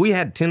 if we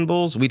had 10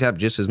 bulls, we'd have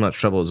just as much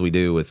trouble as we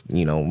do with,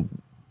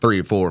 3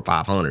 or 4 or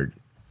 500.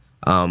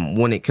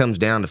 When it comes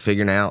down to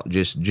figuring out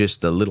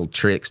just the little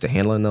tricks to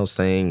handling those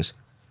things,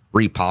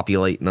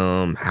 repopulating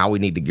them, how we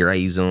need to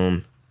graze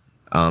them,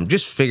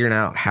 just figuring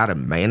out how to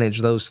manage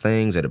those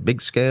things at a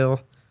big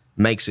scale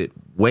makes it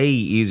way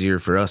easier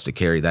for us to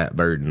carry that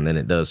burden than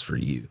it does for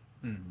you.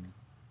 Mm-hmm.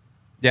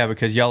 Yeah,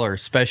 because y'all are a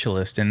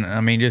specialist. And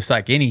I mean, just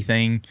like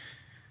anything,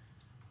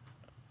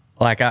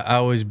 like I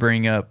always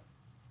bring up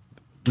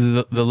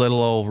the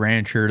little old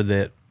rancher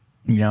that,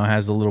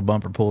 has a little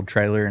bumper pull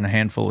trailer and a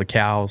handful of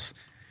cows.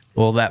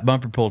 Well, that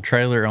bumper pull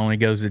trailer only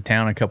goes to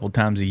town a couple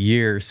times a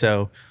year.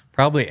 So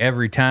probably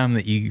every time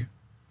that you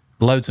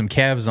load some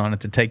calves on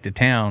it to take to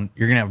town,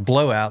 you're going to have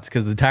blowouts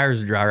because the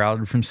tires are dry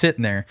rotted from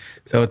sitting there.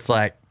 So it's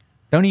like,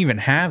 don't even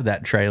have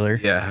that trailer.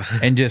 Yeah.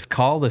 And just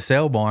call the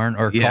sale barn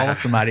or call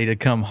somebody to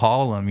come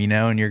haul them,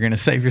 and you're going to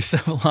save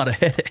yourself a lot of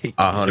headache.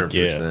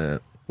 100%.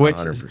 Which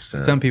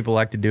 100%. Some people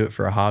like to do it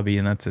for a hobby,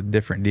 and that's a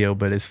different deal.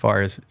 But as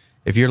far as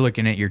if you're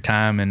looking at your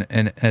time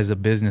and as a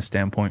business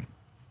standpoint,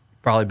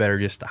 probably better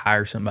just to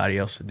hire somebody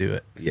else to do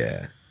it.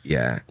 Yeah.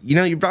 Yeah.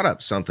 You brought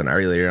up something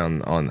earlier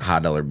on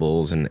high dollar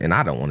bulls, and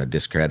I don't want to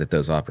discredit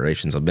those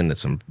operations. I've been to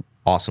some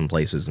awesome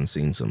places and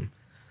seen some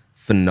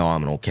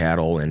phenomenal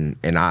cattle, and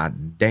I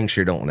dang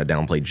sure don't want to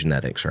downplay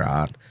genetics,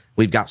 right?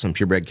 We've got some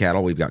purebred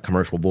cattle. We've got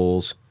commercial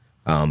bulls,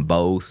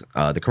 both.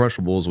 The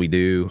commercial bulls, we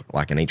do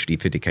like an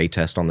HD50K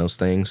test on those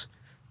things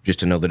just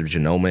to know the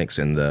genomics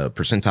and the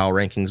percentile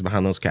rankings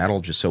behind those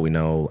cattle, just so we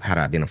know how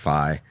to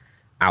identify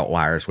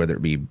outliers, whether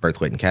it be birth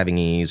weight and calving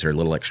ease or a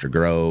little extra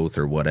growth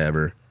or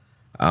whatever.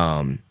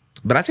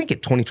 But I think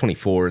at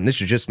 2024, and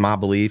this is just my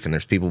belief, and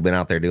there's people who've been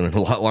out there doing it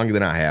a lot longer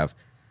than I have,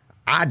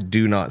 I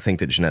do not think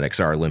that genetics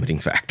are a limiting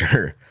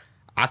factor.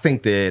 I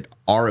think that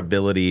our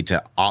ability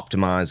to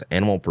optimize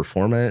animal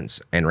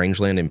performance and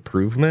rangeland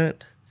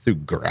improvement through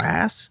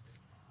grass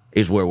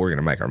is where we're going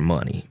to make our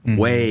money,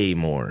 way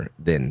more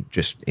than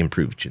just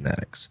improved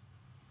genetics.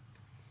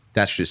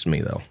 That's just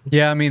me, though.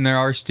 Yeah, I mean, there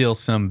are still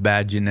some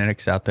bad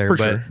genetics out there,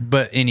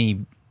 but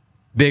any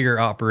bigger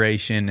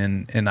operation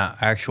and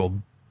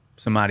actual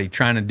somebody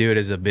trying to do it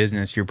as a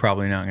business, you're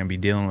probably not going to be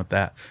dealing with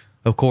that.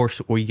 Of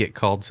course, we get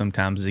called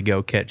sometimes to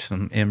go catch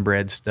some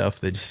inbred stuff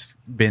that's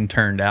been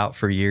turned out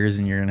for years,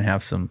 and you're going to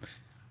have some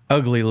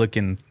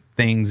ugly-looking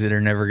things that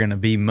are never going to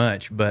be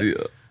much. But,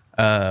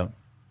 I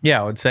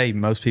would say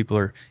most people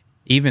are,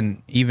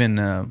 even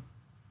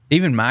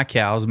my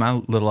cows, my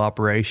little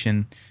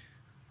operation,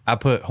 I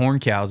put horn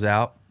cows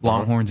out,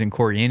 Longhorns and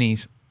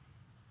Corianis,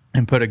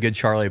 and put a good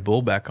Charolais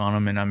bull back on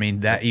them, and, I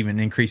mean, that even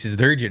increases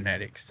their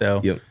genetics.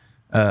 So,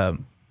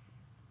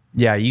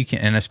 yeah, you can,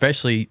 and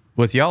especially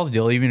with y'all's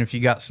deal, even if you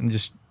got some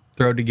just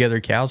throw together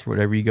cows or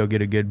whatever, you go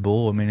get a good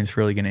bull. I mean, it's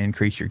really going to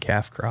increase your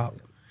calf crop.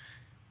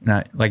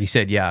 And like you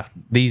said,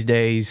 these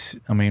days,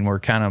 I mean,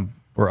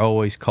 we're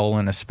always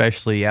culling,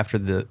 especially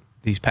after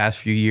these past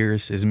few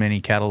years, as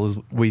many cattle as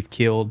we've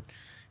killed.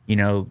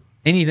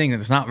 Anything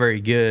that's not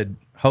very good,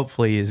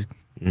 hopefully, is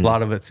a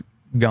lot of it's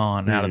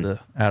gone out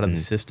of the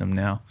system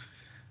now.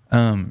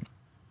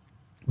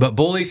 But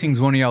bull leasing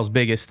is one of y'all's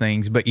biggest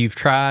things, but you've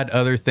tried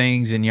other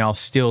things and y'all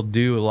still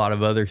do a lot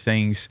of other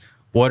things.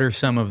 What are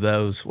some of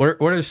those?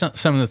 What are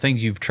some of the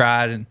things you've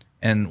tried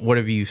and what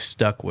have you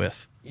stuck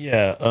with?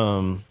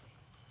 Yeah,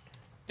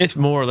 it's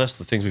more or less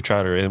the things we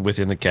tried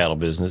within the cattle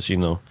business.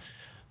 We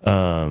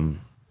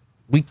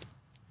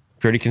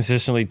pretty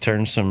consistently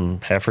turn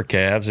some heifer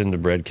calves into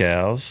bred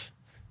cows.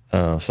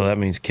 So that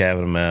means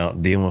calving them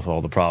out, dealing with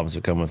all the problems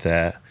that come with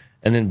that,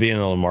 and then being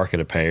able to market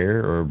a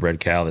pair or a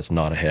bred cow that's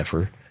not a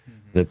heifer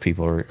that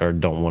people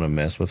don't want to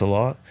mess with a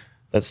lot.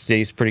 That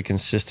stays pretty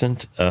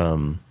consistent.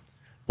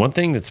 One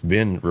thing that's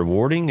been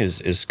rewarding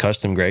is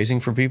custom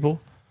grazing for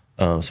people.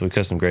 So we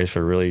custom graze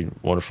for a really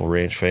wonderful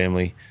ranch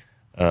family.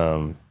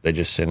 They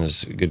just send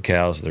us good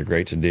cows. They're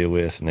great to deal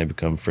with, and they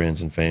become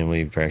friends and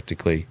family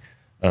practically.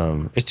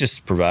 It's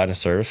just providing a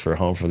service for a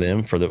home for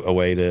them, for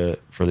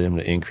them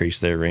to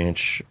increase their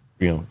ranch,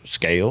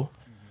 scale.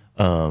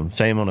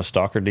 Same on a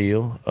stalker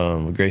deal.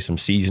 We graze some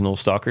seasonal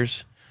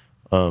stalkers.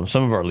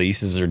 Some of our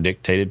leases are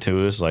dictated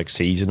to us like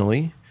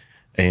seasonally,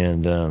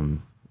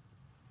 and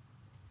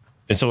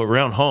so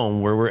around home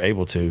where we're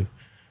able to,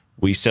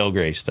 we sell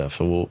gray stuff.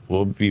 So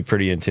we'll be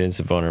pretty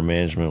intensive on our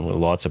management with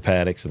lots of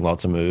paddocks and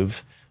lots of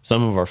moves.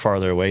 Some of our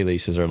farther away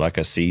leases are like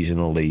a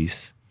seasonal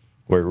lease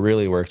where it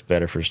really works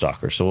better for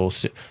stockers. So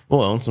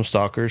we'll own some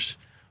stockers,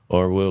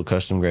 or we'll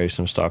custom grade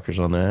some stockers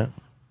on that.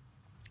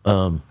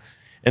 And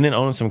then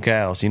owning some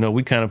cows. You know,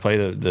 we kind of play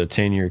the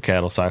 10-year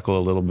cattle cycle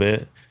a little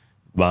bit,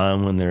 buy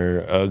them when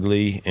they're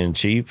ugly and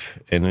cheap,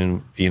 and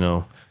then, you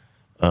know,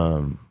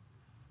 and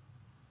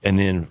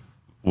then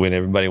when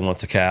everybody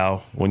wants a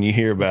cow, when you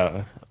hear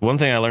about, one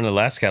thing I learned in the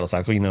last cattle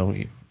cycle, you know,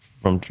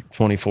 from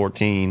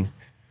 2014,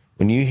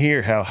 when you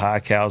hear how high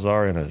cows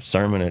are in a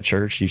sermon at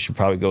church, you should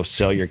probably go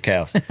sell your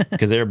cows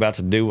because they're about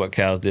to do what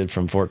cows did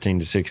from 14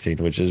 to 16,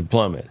 which is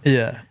plummet.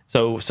 Yeah.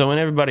 So when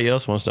everybody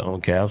else wants to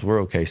own cows,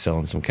 we're okay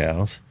selling some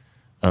cows.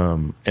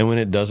 And when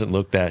it doesn't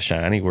look that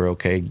shiny, we're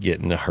okay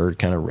getting the herd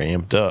kind of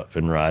ramped up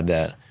and ride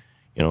that,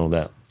 you know,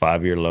 that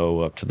 5-year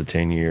low up to the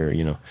 10-year,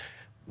 you know,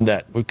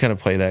 that we kind of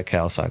play that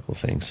cow cycle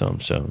thing some.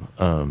 So,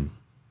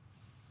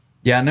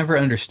 yeah, I never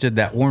understood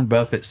that. Warren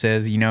Buffett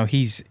says, you know,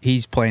 he's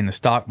playing the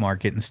stock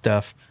market and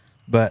stuff,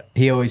 but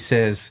he always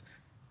says,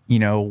 you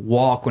know,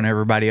 walk when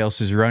everybody else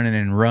is running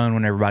and run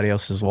when everybody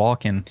else is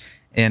walking.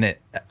 And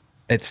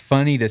it's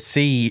funny to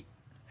see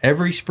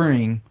every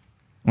spring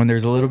when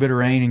there's a little bit of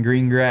rain and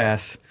green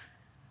grass,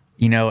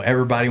 you know,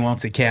 everybody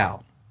wants a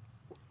cow.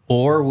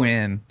 Or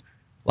when,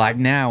 like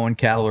now, when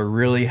cattle are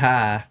really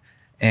high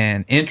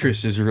and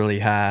interest is really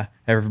high,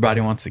 everybody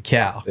wants a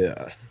cow.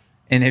 Yeah.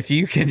 And if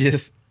you can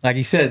just, like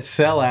you said,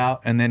 sell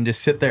out and then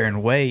just sit there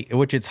and wait,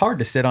 which it's hard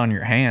to sit on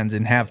your hands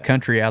and have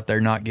country out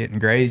there not getting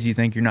grazed, you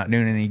think you're not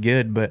doing any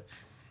good. But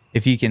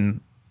if you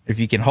can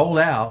hold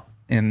out,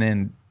 and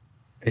then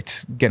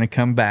it's going to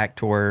come back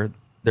to where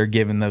they're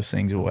giving those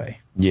things away.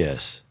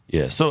 yes.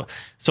 Yeah. So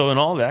and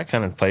all that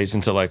kind of plays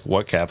into like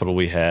what capital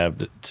we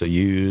have to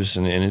use,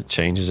 and it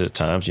changes at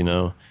times, you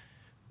know,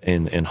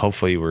 and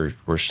hopefully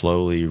we're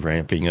slowly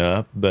ramping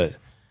up. But,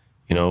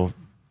 you know,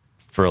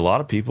 for a lot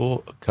of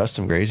people,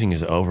 custom grazing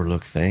is an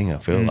overlooked thing. I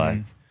feel like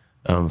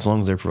as long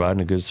as they're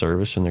providing a good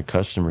service and their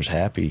customers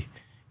happy,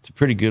 it's a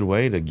pretty good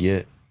way to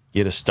get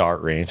a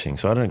start ranching.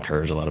 So I'd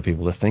encourage a lot of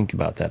people to think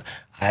about that.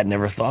 I had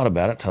never thought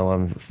about it till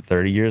I'm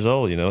 30 years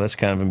old. You know, that's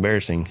kind of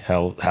embarrassing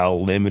how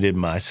limited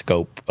my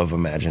scope of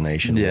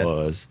imagination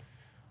was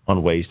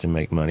on ways to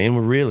make money. And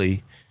we're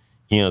really,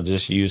 you know,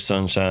 just use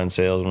Sunshine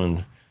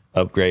Salesman,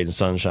 upgrading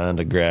Sunshine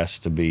to grass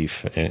to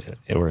beef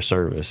or a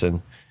service.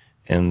 And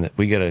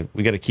we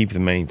gotta keep the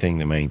main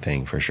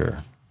thing for sure.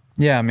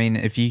 Yeah, I mean,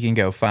 if you can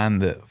go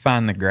find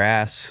the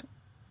grass,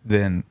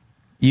 then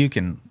you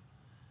can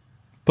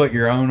put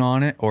your own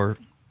on it, or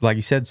like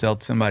you said, sell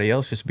to somebody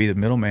else, just be the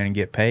middleman and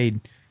get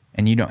paid,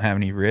 and you don't have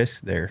any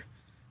risk there.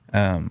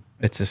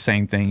 It's the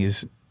same thing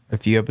as a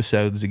few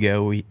episodes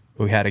ago. We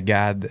had a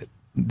guy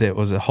that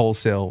was a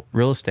wholesale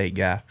real estate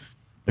guy.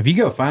 If you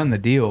go find the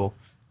deal,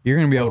 you're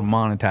going to be able to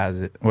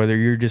monetize it, whether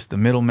you're just the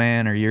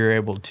middleman or you're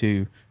able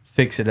to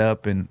fix it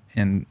up and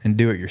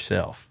do it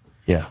yourself.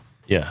 Yeah,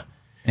 yeah.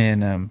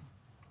 And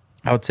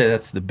I would say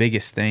that's the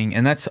biggest thing,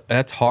 and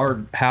that's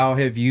hard. How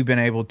have you been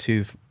able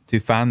to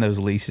find those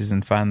leases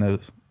and find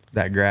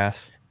that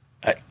grass?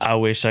 I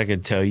wish I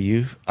could tell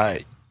you.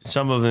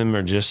 Some of them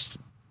are just,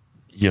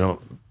 you know,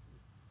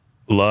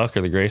 luck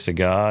or the grace of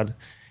God,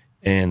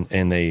 and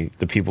the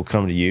people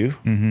come to you.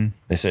 Mm-hmm.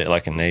 They say,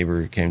 like a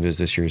neighbor came to us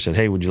this year and said,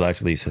 "Hey, would you like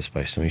to lease this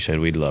place?" And we said,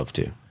 "We'd love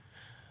to."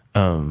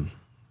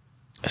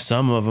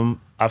 Some of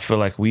them, I feel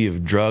like we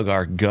have drug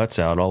our guts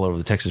out all over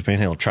the Texas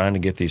Panhandle trying to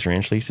get these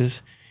ranch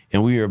leases,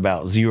 and we are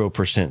about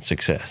 0%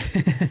 success.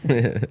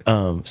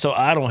 So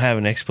I don't have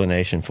an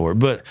explanation for it,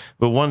 but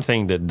one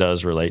thing that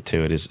does relate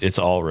to it is it's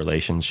all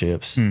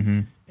relationships.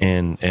 Mm-hmm.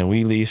 And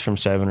we lease from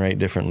 7 or 8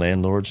 different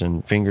landlords,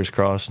 and fingers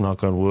crossed,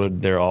 knock on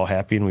wood, they're all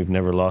happy and we've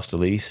never lost a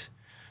lease.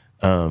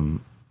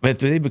 But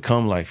they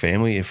become like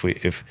family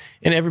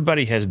and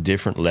everybody has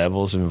different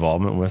levels of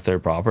involvement with their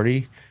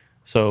property.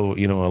 So,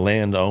 you know, a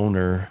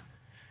landowner,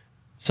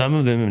 some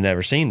of them have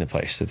never seen the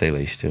place that they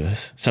lease to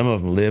us. Some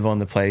of them live on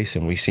the place,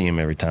 and we see them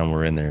every time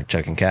we're in there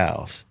checking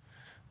cows.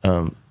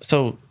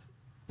 So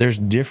there's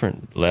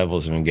different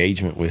levels of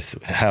engagement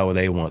with how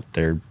they want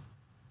their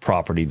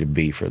property to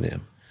be for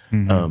them.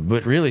 Mm-hmm.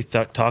 But really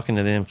talking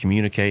to them,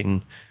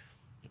 communicating.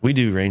 We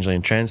do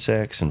rangeland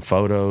transects and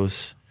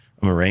photos.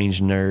 I'm a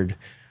range nerd.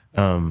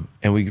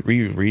 And we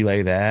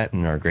relay that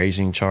in our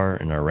grazing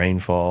chart and our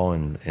rainfall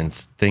and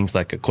things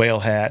like a quail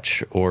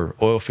hatch or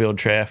oil field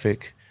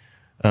traffic.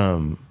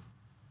 And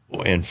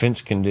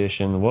fence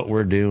condition, what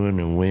we're doing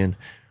and when.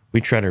 We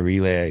try to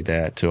relay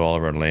that to all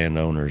of our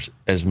landowners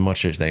as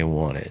much as they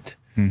want it.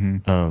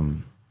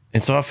 Mm-hmm.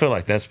 And so I feel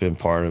like that's been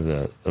part of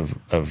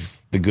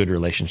the good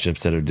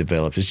relationships that have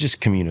developed. It's just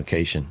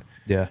communication.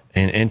 Yeah.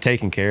 And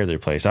taking care of their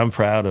place. I'm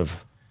proud of,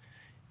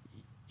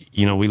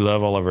 you know, we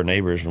love all of our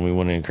neighbors and we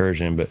want to encourage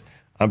them, but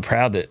I'm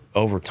proud that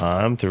over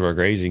time through our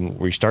grazing,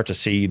 we start to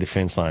see the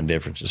fence line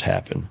differences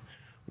happen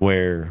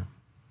where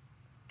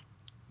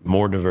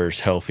more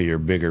diverse, healthier,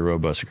 bigger,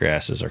 robust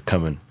grasses are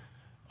coming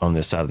on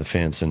this side of the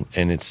fence. And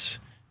it's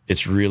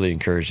really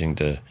encouraging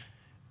to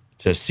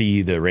to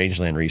see the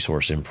rangeland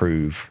resource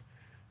improve,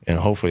 and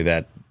hopefully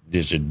that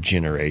is a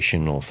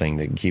generational thing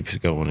that keeps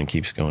going and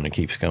keeps going and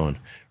keeps going,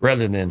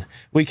 rather than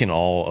we can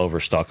all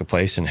overstock a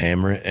place and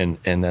hammer it,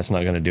 and that's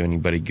not going to do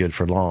anybody good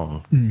for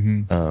long.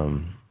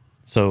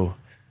 So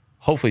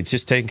hopefully it's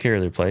just taking care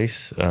of their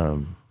place,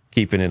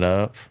 keeping it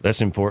up.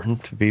 That's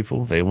important to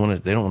people. They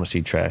don't want to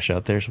see trash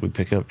out there, so we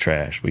pick up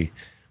trash. We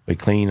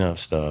clean up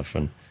stuff,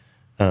 and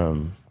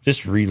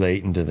just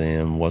relating to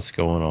them what's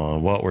going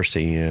on, what we're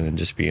seeing, and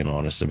just being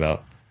honest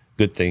about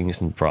good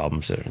things and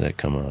problems that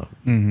come up.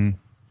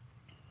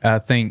 I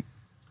think,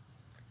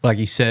 like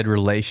you said,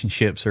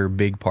 relationships are a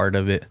big part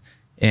of it.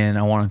 And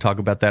I want to talk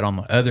about that on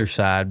the other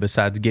side,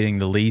 besides getting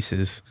the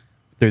leases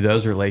through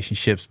those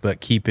relationships, but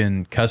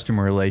keeping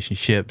customer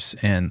relationships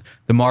and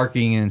the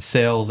marketing and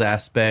sales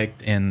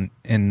aspect and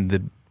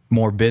the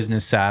more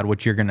business side,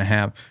 what you're going to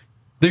have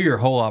through your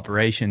whole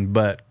operation,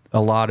 but a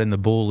lot in the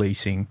bull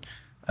leasing.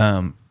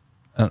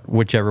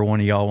 Whichever one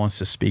of y'all wants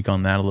to speak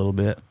on that a little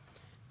bit.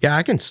 Yeah,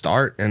 I can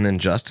start, and then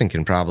Justin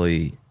can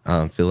probably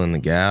fill in the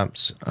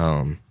gaps.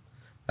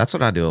 That's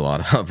what I do a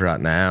lot of right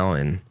now.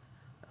 And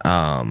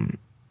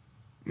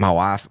my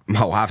wife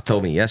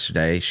told me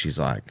yesterday, she's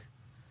like,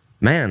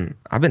 man,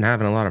 I've been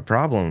having a lot of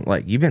problems.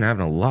 Like, you've been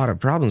having a lot of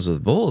problems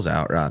with bulls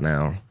out right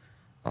now.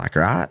 Like,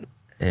 right?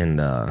 And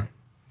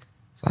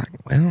it's like,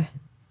 well,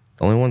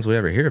 the only ones we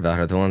ever hear about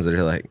are the ones that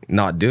are like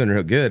not doing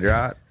real good,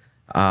 right?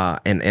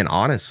 And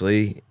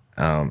honestly,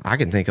 I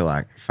can think of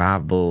like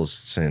 5 bulls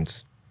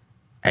since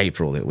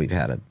April that we've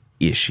had an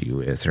issue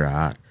with,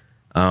 right?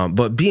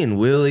 But being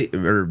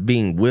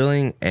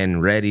willing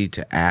and ready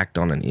to act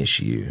on an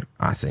issue,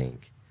 I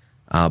think,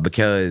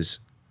 because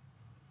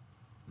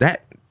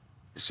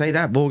say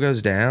that bull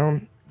goes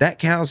down, that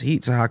cow's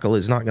heat cycle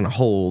is not going to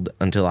hold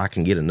until I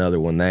can get another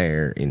one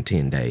there in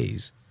 10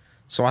 days.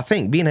 So I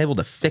think being able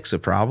to fix a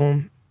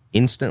problem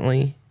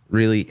instantly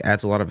really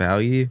adds a lot of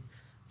value.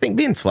 I think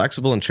being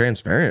flexible and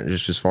transparent,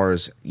 just as far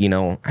as,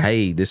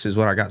 hey, this is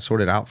what I got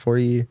sorted out for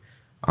you.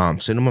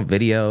 Send them a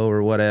video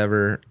or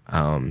whatever.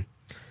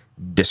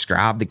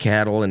 Describe the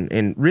cattle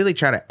and really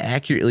try to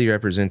accurately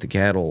represent the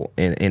cattle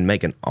and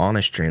make an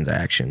honest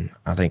transaction,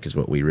 I think, is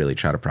what we really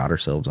try to pride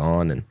ourselves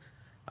on. And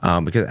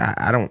because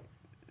I don't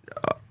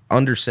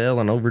undersell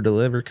and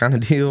over-deliver kind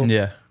of deal.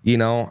 Yeah.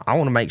 I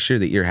want to make sure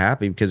that you're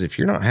happy, because if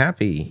you're not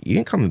happy, you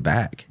ain't coming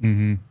back.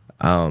 And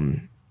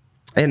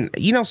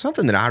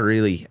something that I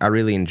really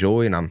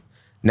enjoy, and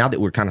now that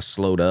we're kind of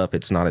slowed up,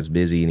 it's not as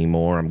busy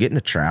anymore. I'm getting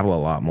to travel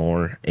a lot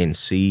more and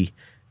see,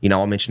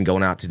 I mentioned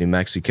going out to New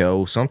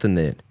Mexico. Something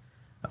that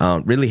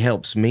really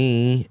helps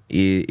me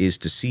is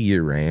to see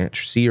your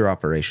ranch, see your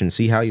operation,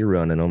 see how you're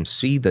running them,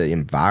 see the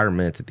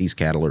environment that these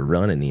cattle are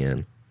running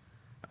in.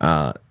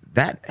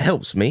 That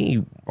helps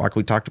me, like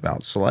we talked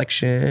about,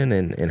 selection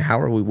and how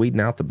are we weeding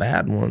out the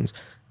bad ones.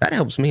 That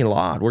helps me a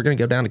lot. We're going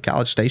to go down to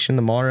College Station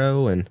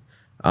tomorrow, and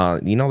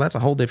that's a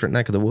whole different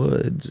neck of the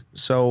woods.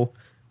 So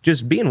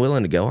just being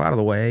willing to go out of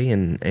the way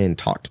and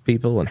talk to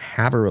people and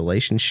have a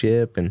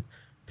relationship. And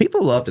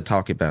people love to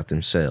talk about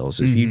themselves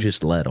if you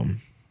just let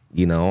them,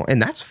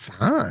 and that's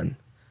fine.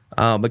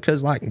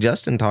 Because like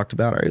Justin talked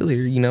about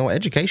earlier,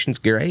 education's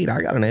great.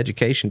 I got an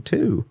education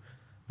too.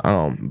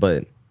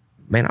 But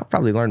man, I've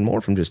probably learned more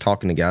from just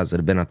talking to guys that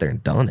have been out there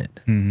and done it.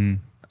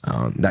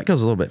 That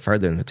goes a little bit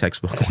further than the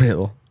textbook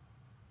will.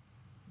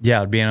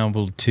 Yeah, being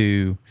able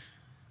to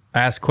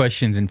ask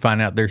questions and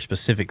find out their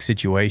specific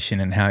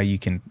situation and how you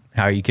can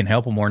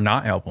help them or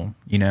not help them.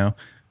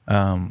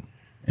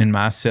 In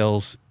my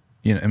sales,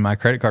 in my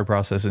credit card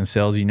process and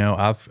sales,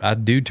 I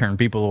do turn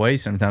people away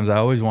sometimes. I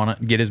always want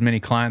to get as many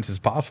clients as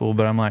possible,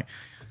 but I'm like,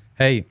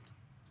 hey,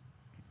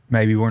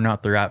 maybe we're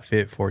not the right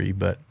fit for you,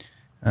 but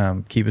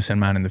keep us in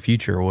mind in the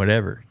future or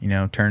whatever.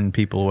 Turn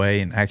people away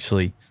and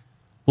actually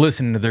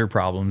listen to their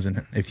problems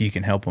and if you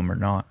can help them or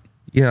not.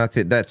 I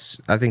think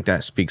that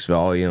speaks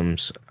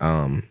volumes.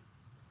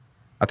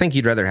 I think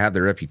you'd rather have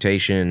the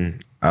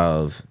reputation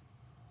of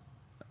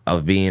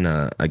being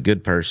a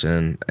good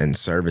person and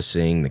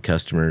servicing the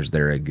customers that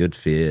are a good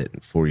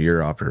fit for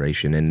your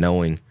operation, and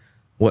knowing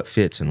what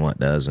fits and what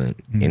doesn't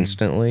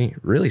instantly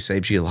really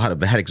saves you a lot of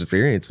bad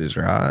experiences,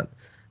 right?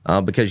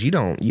 Because you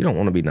don't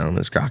want to be known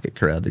as Crockett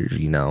Carruthers,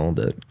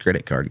 the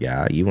credit card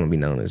guy. You want to be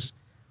known as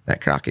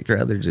that Crockett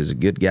Carruthers is a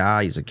good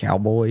guy. He's a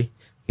cowboy.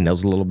 He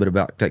knows a little bit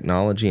about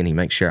technology, and he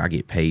makes sure I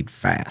get paid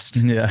fast.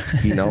 Yeah.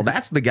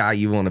 That's the guy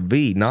you want to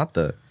be, not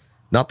the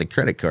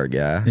credit card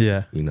guy.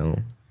 Yeah.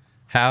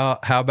 How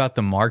about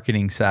the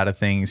marketing side of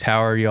things? How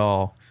are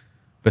y'all,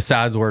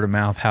 besides word of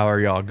mouth, how are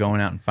y'all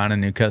going out and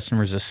finding new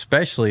customers,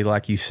 especially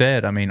like you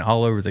said,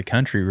 all over the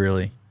country,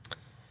 really?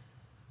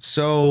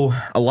 So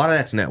a lot of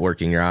that's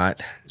networking, right?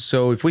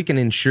 So if we can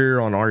ensure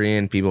on our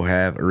end people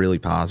have a really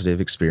positive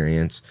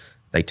experience,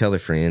 they tell their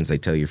friends, they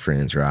tell your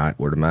friends, right?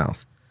 Word of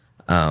mouth.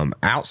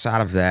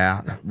 Outside of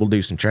that, we'll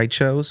do some trade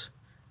shows.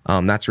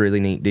 That's a really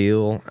neat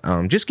deal.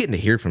 Just getting to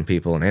hear from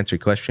people and answer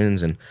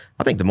questions. And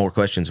I think the more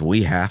questions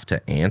we have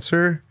to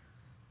answer,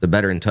 the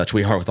better in touch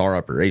we are with our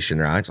operation,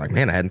 right? It's like,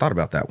 man, I hadn't thought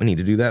about that. We need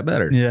to do that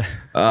better. Yeah.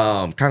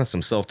 Kind of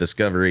some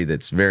self-discovery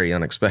that's very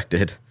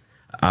unexpected.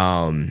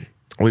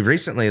 We've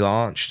recently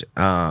launched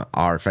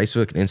our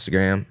Facebook and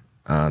Instagram.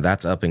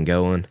 That's up and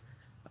going.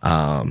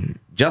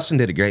 Justin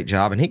did a great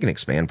job, and he can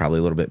expand probably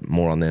a little bit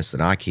more on this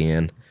than I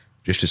can,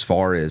 just as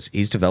far as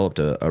he's developed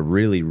a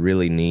really,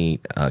 really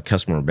neat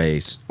customer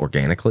base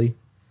organically,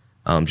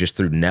 just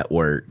through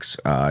networks,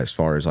 as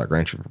far as like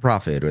Rancher for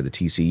Profit or the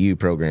TCU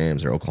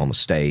programs or Oklahoma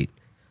State.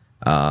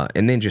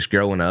 And then just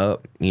growing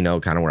up, you know,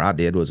 kind of where I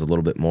did was a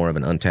little bit more of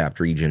an untapped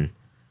region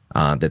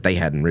that they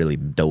hadn't really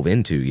dove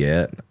into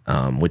yet,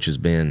 which has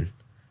been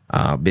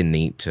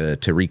neat to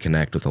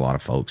reconnect with a lot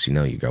of folks, you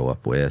know, you grow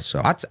up with.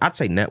 So I'd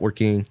say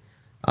networking.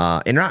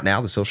 And right now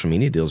the social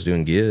media deal is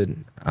doing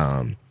good.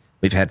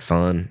 We've had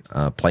fun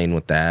playing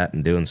with that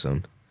and doing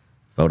some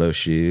photo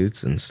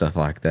shoots and stuff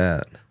like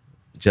that.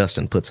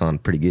 Justin puts on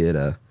pretty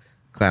good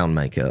clown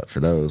makeup for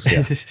those.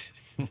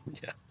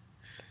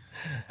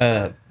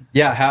 Yeah.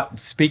 Yeah.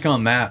 Speak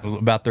on that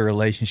about the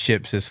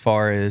relationships as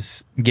far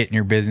as getting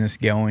your business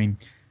going.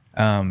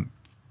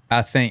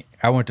 I think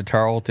I went to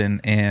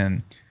Tarleton,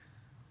 and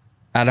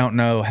I don't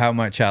know how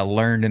much I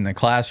learned in the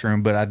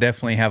classroom, but I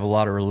definitely have a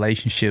lot of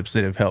relationships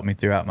that have helped me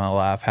throughout my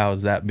life. How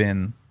has that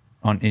been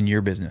in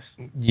your business?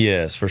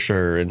 Yes, for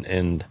sure.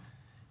 And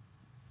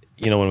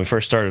you know, when we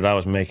first started, I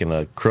was making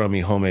a crummy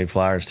homemade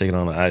flyer and sticking it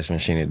on the ice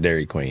machine at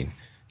Dairy Queen.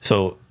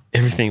 So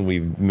everything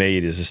we've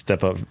made is a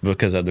step up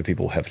because other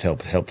people have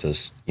helped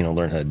us, you know,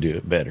 learn how to do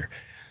it better.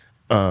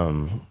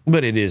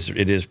 But it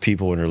is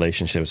people and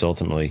relationships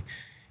ultimately,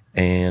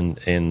 and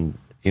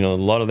you know, a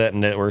lot of that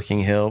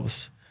networking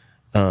helps.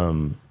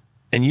 And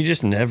you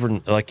just never,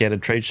 like at a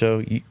trade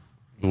show,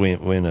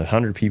 when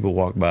 100 people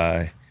walk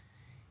by,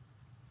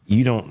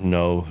 you don't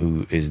know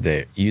who is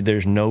there.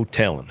 There's no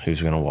telling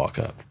who's going to walk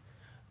up.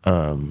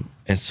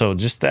 And so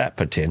just that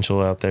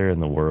potential out there in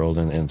the world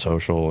and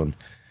social, and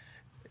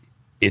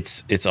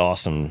it's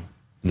awesome,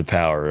 the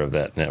power of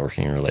that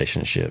networking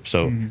relationship.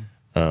 So,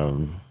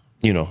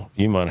 you know,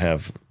 you might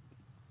have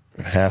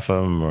half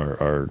of them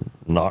are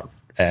not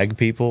ag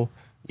people.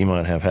 You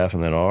might have half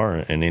of them that are,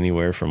 and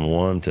anywhere from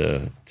 1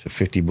 to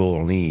 50 bull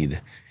will need. You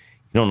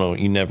don't know.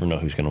 You never know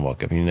who's going to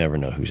walk up. You never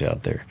know who's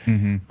out there.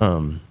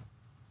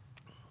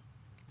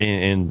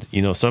 And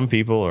you know, some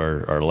people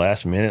are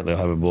last minute. They'll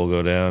have a bull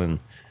go down, and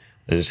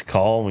they just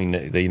call.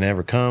 They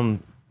never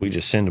come. We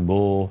just send a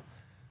bull,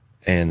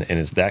 and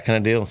it's that kind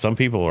of deal. Some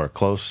people are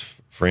close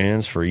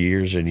friends for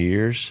years and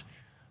years.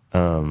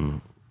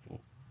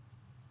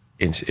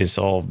 It's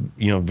all,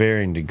 you know,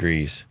 varying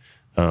degrees.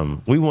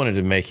 We wanted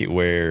to make it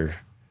where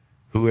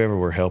whoever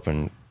we're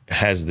helping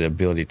has the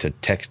ability to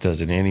text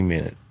us at any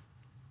minute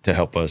to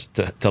help us,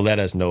 to let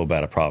us know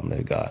about a problem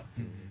they've got.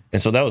 And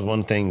so that was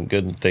one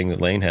good thing that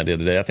Lane had the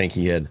other day. I think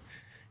he had,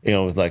 you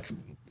know, it was like,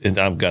 and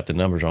I've got the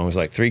numbers wrong, it was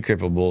like 3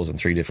 crippled bulls in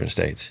 3 different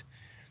states.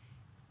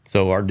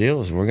 So our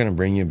deal is we're going to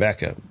bring you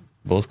back up.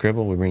 Bulls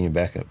crippled, we bring you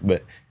back up.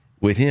 But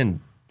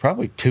within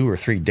probably 2 or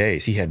 3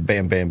 days, he had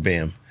bam, bam,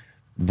 bam,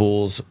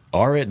 bulls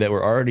that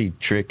were already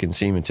trick and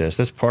semen tests.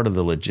 That's part of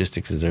the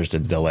logistics, is there's a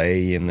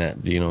delay in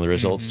that, you know, the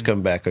results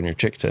come back on your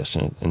trick test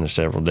in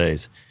several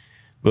days.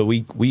 But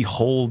we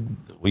hold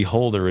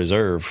a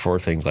reserve for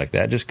things like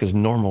that, just because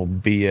normal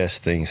BS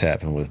things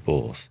happen with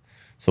bulls.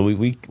 So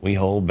we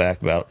hold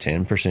back about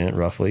 10%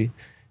 roughly,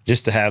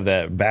 just to have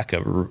that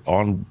backup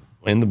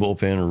in the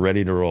bullpen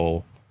ready to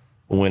roll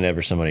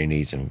whenever somebody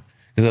needs them.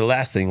 Because the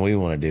last thing we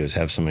want to do is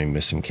have somebody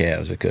miss some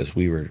calves because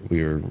we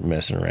were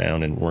messing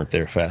around and weren't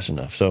there fast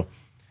enough. So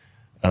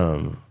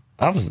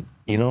I was,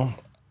 you know,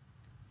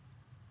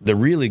 the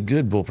really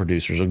good bull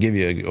producers will give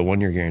you a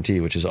 1-year guarantee,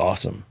 which is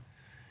awesome.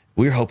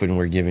 We're hoping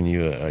we're giving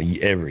you a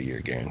every year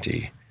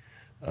guarantee,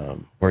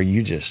 where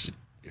you just,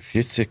 if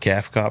it's a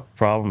calf cop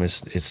problem,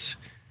 it's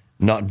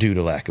not due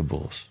to lack of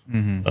bulls.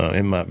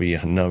 It might be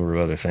a number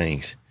of other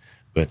things,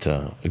 but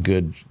a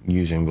good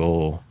using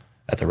bull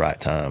at the right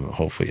time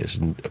hopefully is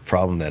a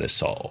problem that is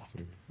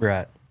solved.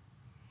 Right.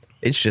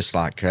 It's just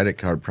like credit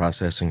card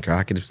processing,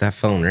 Crockett. If that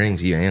phone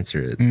rings, you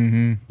answer it.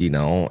 You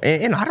know,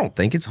 and I don't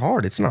think it's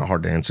hard. It's not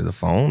hard to answer the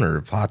phone or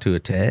reply to a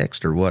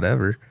text or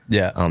whatever.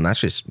 Yeah. That's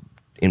just,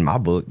 in my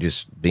book,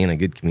 just being a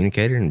good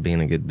communicator and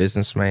being a good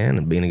businessman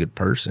and being a good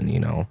person, you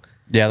know.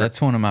 Yeah,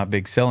 that's one of my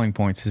big selling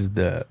points is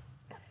the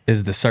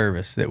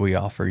service that we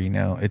offer, you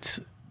know.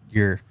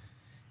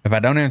 If I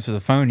don't answer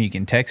the phone, you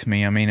can text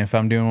me. I mean, if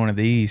I'm doing one of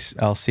these,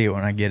 I'll see it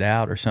when I get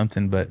out or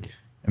something, but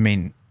I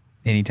mean,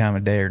 any time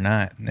of day or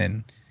night.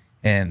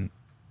 And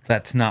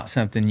that's not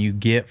something you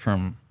get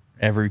from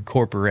every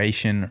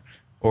corporation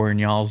or in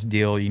y'all's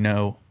deal, you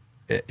know.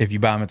 If you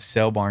buy them at the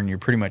sale barn, you're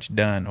pretty much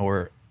done,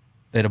 or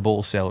at a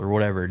bull sale or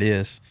whatever it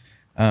is.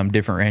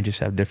 Different ranches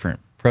have different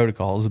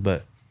protocols,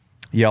 but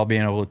y'all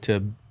being able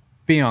to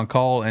be on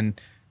call,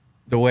 and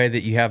the way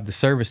that you have the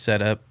service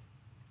set up,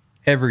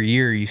 every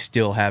year you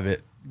still have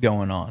it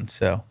going on.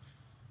 So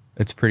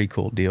it's a pretty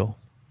cool deal.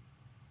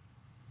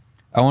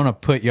 I want to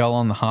put y'all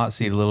on the hot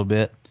seat a little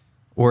bit.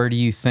 Where do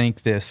you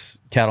think this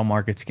cattle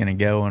market's going to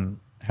go, and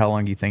how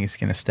long do you think it's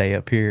going to stay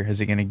up here?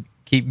 Is it going to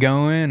keep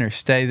going or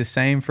stay the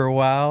same for a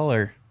while?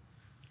 Or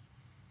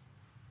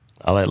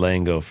I'll let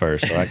Lane go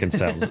first, so I can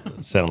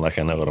sound like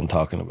I know what I'm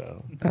talking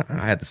about.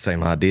 I had the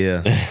same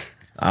idea.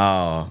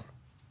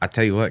 I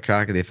tell you what,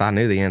 Crockett, if I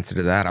knew the answer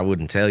to that, I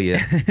wouldn't tell you.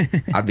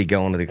 I'd be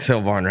going to the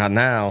sale barn right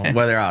now,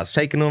 whether I was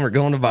taking them or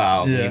going to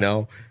buy them, you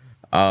know.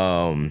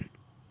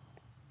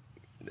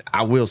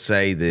 I will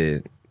say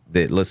that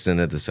listening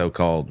to the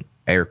so-called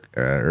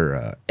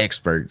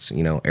experts,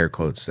 you know, air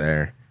quotes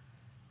there,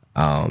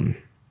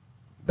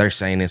 they're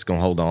saying it's going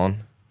to hold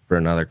on for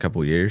another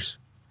couple of years.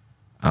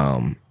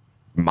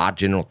 My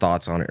general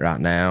thoughts on it right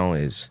now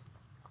is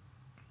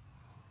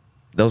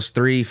those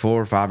 3,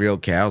 4,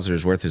 5-year-old cows are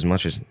worth as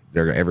much as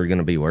they're ever going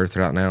to be worth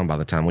right now. By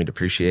the time we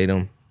depreciate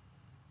them,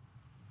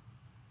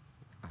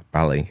 I'd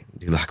probably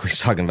do like we was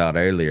talking about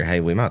earlier.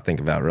 Hey, we might think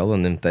about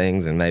rolling them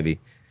things and maybe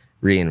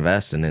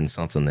reinvesting in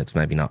something that's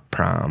maybe not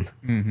prime.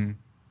 Mm-hmm.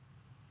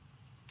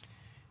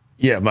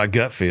 Yeah, my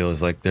gut feel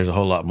is like there's a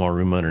whole lot more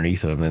room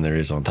underneath of them than there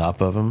is on top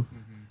of them.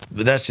 Mm-hmm.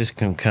 But that's just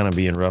kind of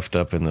being roughed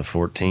up in the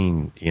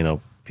 14, you know,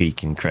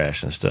 peak and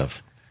crash and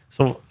stuff.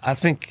 So I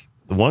think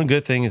the one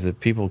good thing is that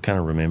people kind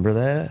of remember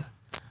that.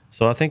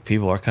 So I think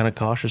people are kind of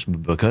cautious.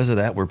 But because of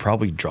that, we're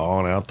probably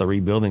drawing out the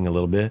rebuilding a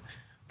little bit.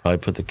 Probably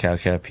put the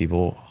cow-calf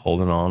people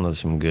holding on to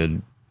some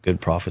good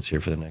profits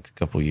here for the next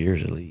couple of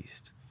years at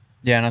least.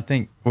 Yeah, and I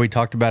think we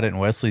talked about it in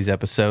Wesley's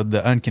episode,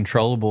 the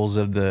uncontrollables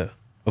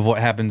of what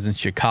happens in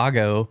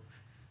Chicago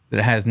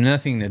that has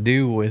nothing to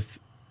do with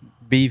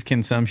beef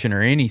consumption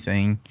or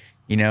anything,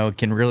 you know,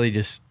 can really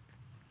just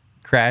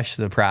crash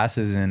the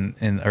prices and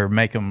or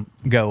make them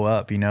go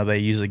up. You know, they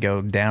usually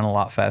go down a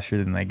lot faster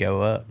than they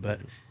go up, but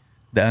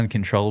the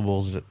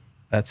uncontrollables,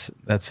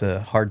 that's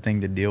a hard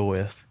thing to deal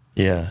with.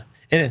 Yeah.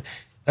 And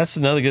that's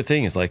another good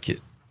thing is like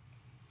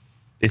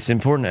it's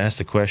important to ask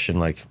the question,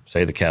 like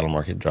say the cattle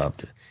market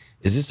dropped.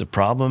 Is this a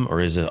problem or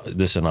is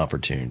this an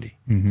opportunity?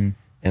 Mm-hmm.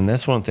 And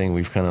that's one thing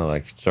we've kind of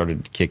like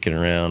started kicking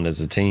around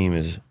as a team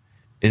is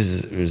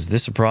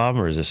this a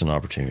problem or is this an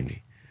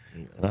opportunity?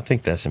 And I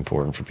think that's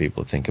important for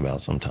people to think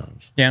about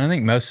sometimes. Yeah, and I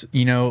think most,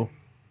 you know,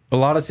 a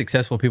lot of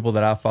successful people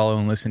that I follow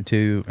and listen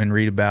to and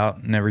read about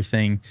and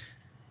everything,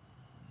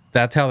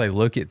 that's how they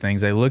look at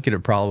things. They look at a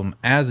problem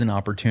as an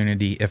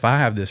opportunity. If I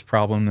have this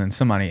problem, then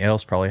somebody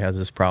else probably has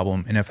this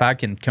problem. And if I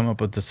can come up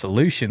with the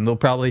solution, they'll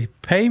probably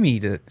pay me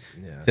to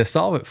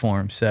solve it for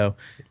them. So,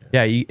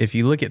 if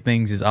you look at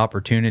things as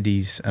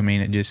opportunities, I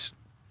mean, it just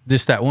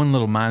that one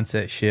little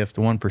mindset shift,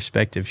 one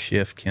perspective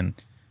shift can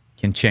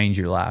change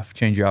your life,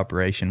 change your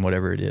operation,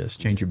 whatever it is,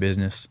 change your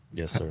business.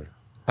 Yes, sir.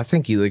 I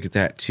think you look at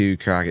that too,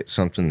 Crockett,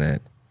 something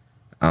that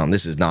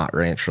this is not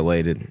ranch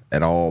related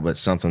at all, but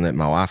something that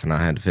my wife and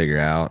I had to figure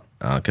out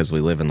because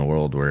we live in the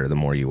world where the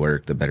more you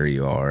work, the better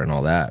you are and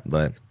all that.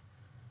 But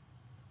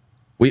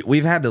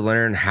we've had to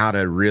learn how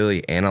to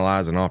really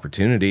analyze an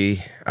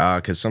opportunity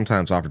because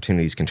sometimes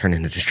opportunities can turn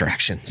into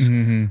distractions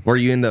where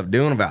you end up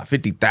doing about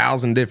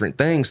 50,000 different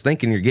things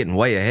thinking you're getting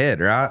way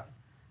ahead, right?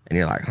 And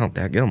you're like, oh,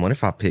 dadgum, what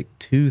if I pick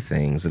 2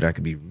 things that I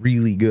could be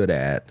really good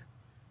at?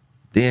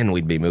 Then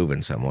we'd be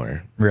moving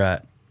somewhere.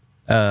 Right.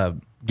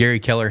 Gary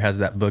Keller has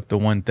that book, The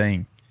One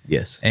Thing.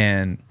 Yes.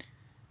 And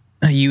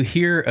you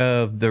hear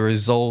of the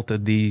result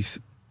of these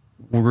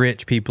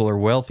rich people or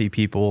wealthy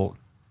people,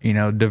 you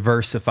know,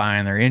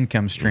 diversifying their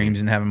income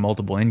streams and having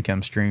multiple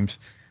income streams.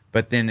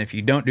 But then if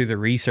you don't do the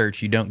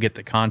research, you don't get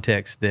the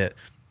context that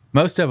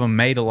most of them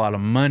made a lot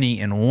of money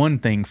in one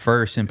thing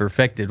first and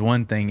perfected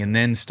one thing and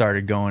then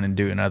started going and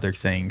doing other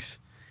things.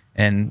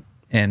 And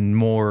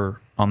more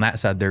on that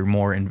side, they're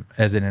more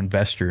as an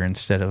investor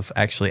instead of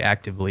actually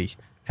actively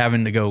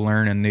having to go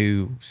learn a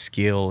new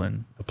skill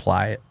and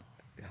apply it.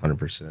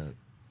 100%.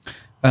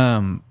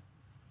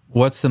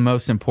 What's the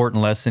most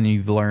important lesson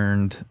you've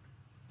learned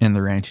in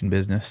the ranching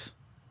business?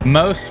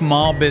 Most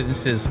small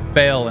businesses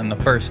fail in the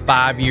first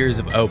 5 years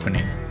of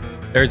opening.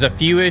 There's a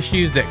few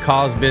issues that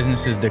cause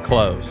businesses to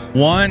close.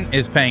 1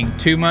 is paying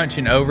too much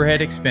in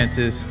overhead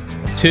expenses.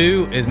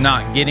 2 is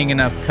not getting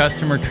enough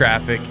customer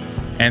traffic.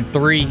 And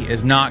 3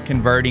 is not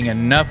converting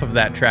enough of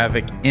that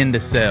traffic into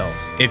sales.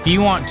 If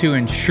you want to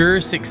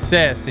ensure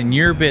success in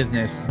your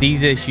business,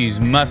 these issues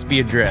must be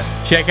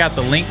addressed. Check out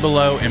the link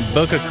below and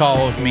book a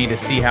call with me to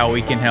see how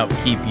we can help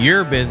keep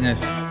your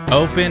business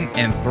open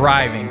and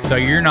thriving so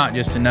you're not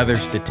just another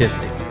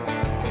statistic.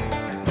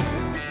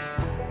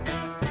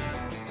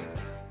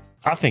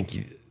 I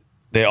think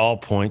they all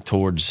point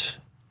towards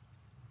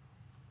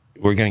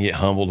we're going to get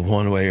humbled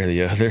one way or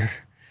the other.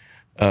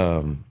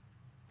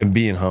 And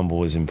being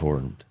humble is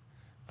important.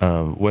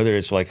 Whether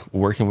it's like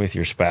working with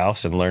your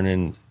spouse and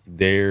learning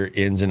their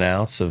ins and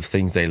outs of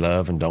things they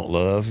love and don't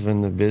love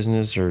in the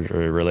business or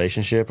a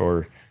relationship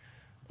or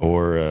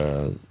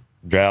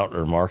drought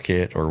or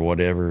market or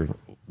whatever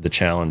the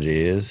challenge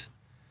is,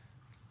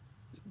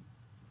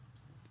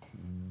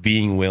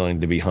 being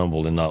willing to be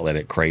humbled and not let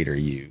it crater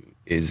you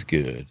is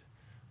good.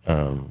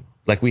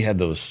 Like we had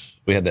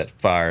that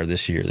fire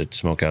this year, the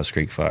Smokehouse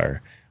Creek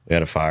fire. We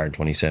had a fire in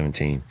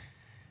 2017.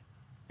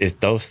 if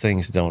those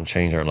things don't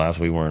change our lives,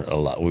 we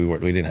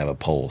didn't have a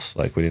pulse.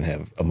 Like, we didn't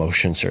have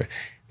emotions, or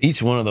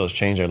each one of those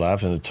changed our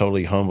lives in a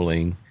totally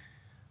humbling.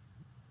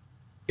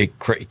 It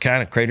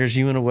kind of craters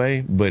you in a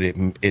way, but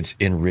it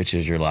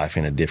enriches your life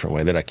in a different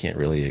way that I can't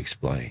really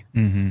explain.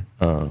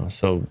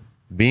 So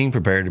being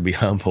prepared to be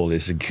humble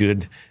is a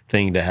good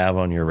thing to have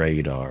on your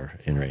radar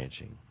in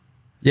ranching.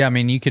 Yeah, I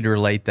mean, you could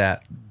relate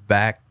that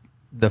back,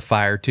 the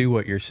fire, to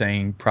what you're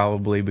saying,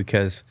 probably,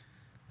 because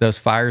those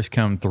fires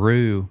come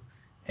through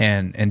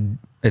and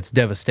it's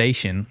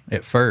devastation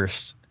at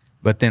first,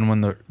 but then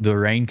when the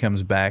rain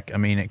comes back, I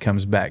mean, it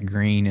comes back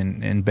green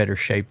and in better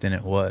shape than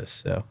it was.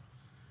 So,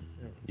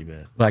 you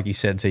bet. Like you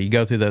said, so you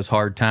go through those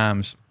hard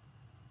times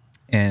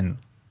and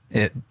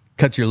it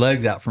cuts your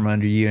legs out from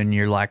under you and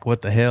you're like,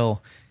 what the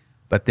hell?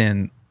 But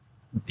then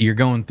you're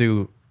going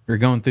through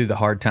the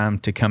hard time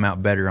to come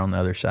out better on the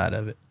other side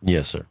of it.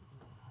 Yes, sir.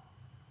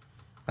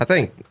 I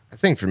think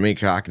for me,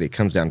 Crockett, it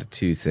comes down to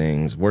two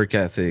things: work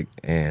ethic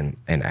and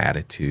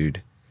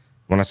attitude.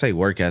 When I say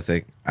work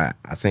ethic, I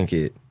think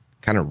it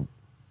kind of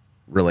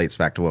relates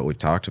back to what we've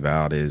talked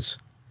about, is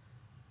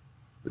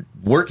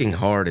working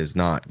hard is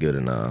not good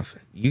enough.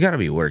 You got to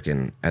be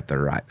working at the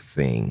right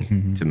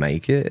thing to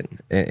make it.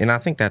 And I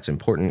think that's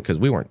important, because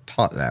we weren't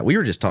taught that. We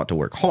were just taught to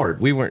work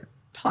hard. We weren't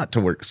taught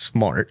to work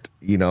smart,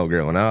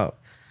 growing up.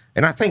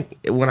 And I think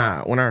when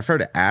I refer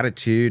to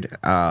attitude,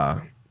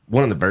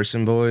 one of the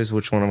Burson boys,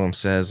 which one of them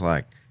says,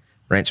 like,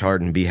 ranch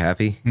hard and be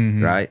happy,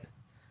 right?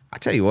 I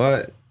tell you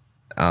what,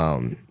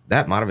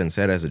 that might have been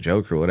said as a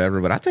joke or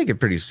whatever, but I take it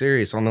pretty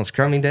serious on those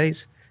crummy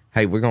days.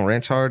 Hey, we're going to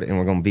ranch hard and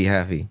we're going to be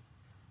happy.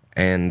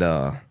 And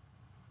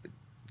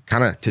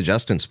kind of to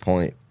Justin's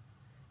point,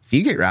 if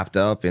you get wrapped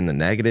up in the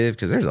negative,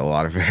 because there's a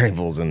lot of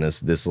variables in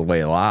this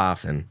way of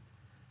life, and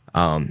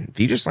if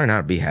you just learn how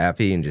to be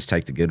happy and just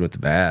take the good with the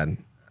bad,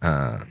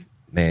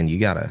 man, you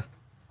gotta.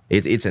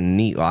 It's a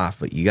neat life,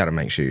 but you got to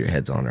make sure your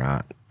head's on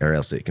right, or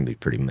else it can be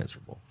pretty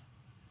miserable.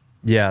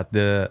 Yeah,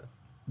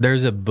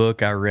 there's a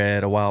book I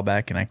read a while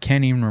back, and I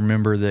can't even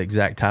remember the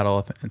exact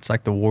title. It's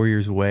like The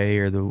Warrior's Way,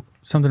 or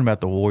something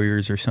about the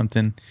Warriors or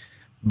something.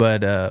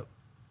 But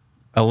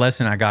a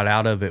lesson I got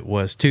out of it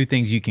was two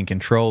things you can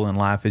control in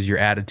life is your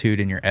attitude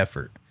and your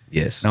effort.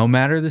 Yes. No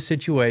matter the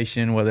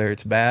situation, whether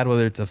it's bad,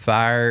 whether it's a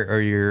fire, or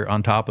you're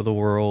on top of the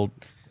world,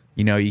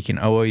 you can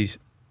always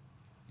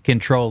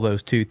control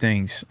those two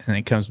things. And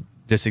it comes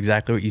just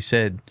exactly what you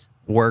said.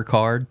 Work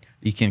hard.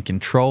 You can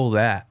control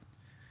that.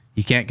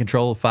 You can't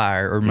control a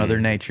fire or Mother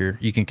Nature.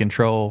 You can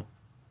control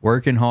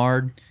working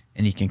hard,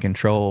 and you can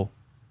control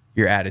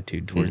your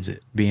attitude towards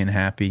it, being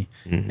happy.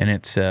 And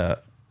it's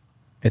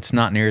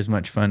not near as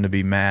much fun to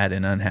be mad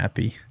and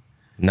unhappy.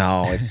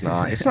 No, it's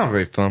not. It's not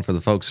very fun for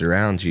the folks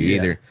around you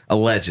either.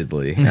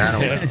 Allegedly.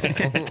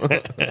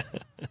 I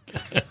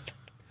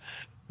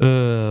don't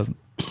know.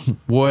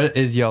 What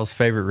is y'all's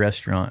favorite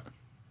restaurant?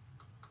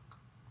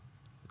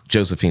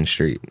 Josephine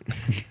Street.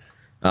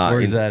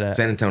 Where is that at?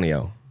 San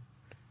Antonio.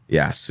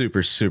 Yeah,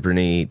 super, super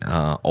neat.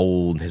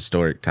 Old,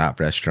 historic type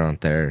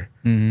restaurant there.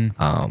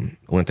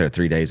 Went there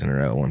 3 days in a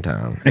row one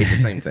time. Ate the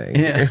same thing.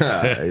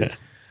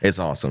 It's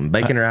awesome.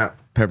 Bacon wrap,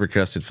 pepper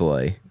crusted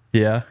filet.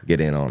 Yeah.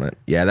 Get in on it.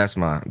 Yeah, that's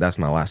my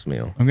last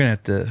meal. I'm going to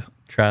have to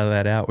try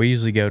that out. We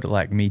usually go to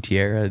like Mi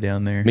Tierra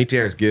down there. Mi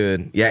Tierra's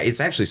good. Yeah,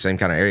 it's actually the same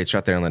kind of area. It's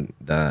right there on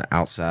the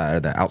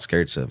outside, the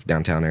outskirts of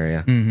downtown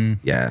area.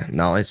 Yeah,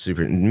 no, it's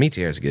super. Mi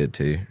Tierra's good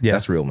too. Yeah.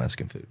 That's real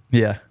Mexican food.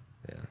 Yeah.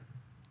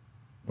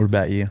 What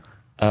about you?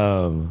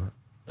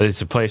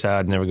 It's a place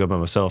I'd never go by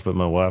myself, but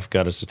my wife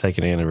got us to take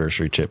an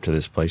anniversary trip to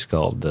this place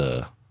called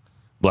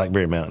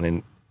Blackberry Mountain,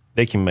 and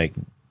they can make,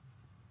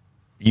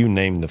 you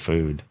name the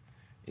food,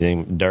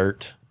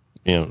 dirt,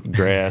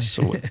 grass,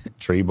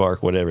 tree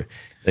bark, whatever.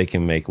 They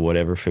can make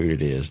whatever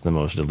food it is the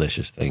most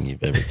delicious thing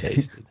you've ever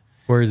tasted.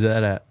 Where is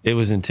that at? It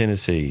was in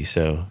Tennessee,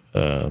 so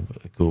a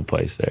cool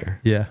place there.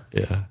 Yeah.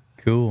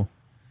 Cool.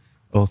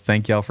 Well,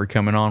 thank y'all for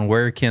coming on.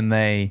 Where can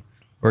they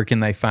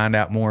find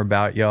out more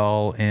about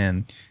y'all,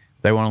 and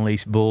if they want to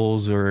lease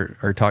bulls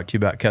or talk to you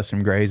about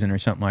custom grazing or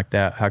something like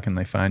that, how can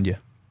they find you?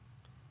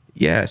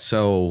 Yeah,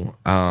 so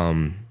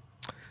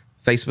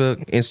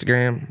Facebook,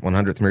 Instagram,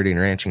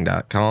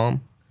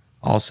 100thMeridianRanching.com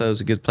also is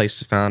a good place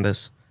to find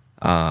us.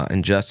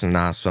 And Justin and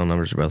I's phone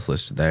numbers are both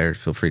listed there.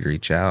 Feel free to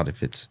reach out.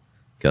 If it's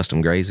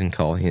custom grazing,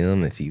 call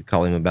him. If you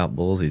call him about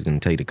bulls, he's going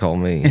to tell you to call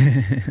me.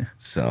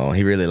 So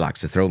he really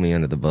likes to throw me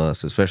under the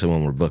bus, especially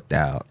when we're booked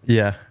out.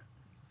 Yeah.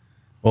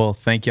 Well,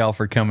 thank y'all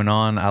for coming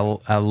on.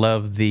 I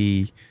love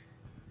the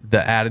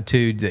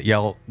attitude that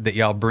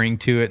y'all bring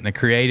to it, and the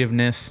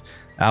creativeness.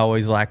 I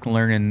always like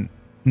learning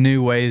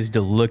new ways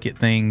to look at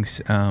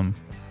things,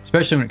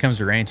 especially when it comes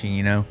to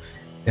ranching.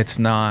 It's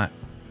not,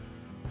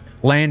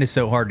 land is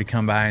so hard to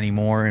come by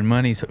anymore, and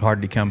money's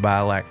hard to come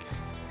by. Like,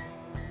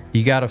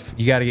 you gotta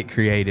get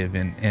creative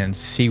and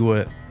see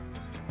what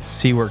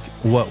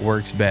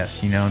works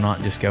best.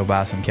 Not just go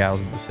buy some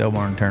cows at the sale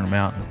barn and turn them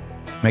out and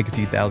make a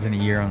few thousand a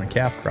year on a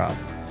calf crop.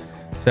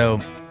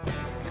 So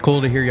it's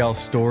cool to hear y'all's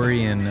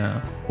story and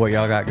what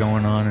y'all got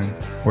going on and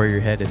where you're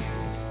headed.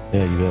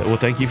 Yeah, you bet. Well,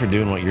 thank you for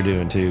doing what you're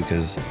doing too,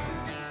 because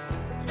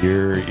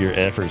your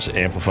efforts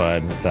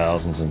amplified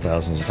thousands and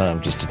thousands of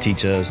times just to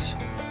teach us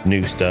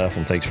new stuff.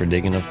 And thanks for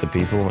digging up the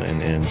people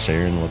and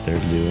sharing what they're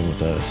doing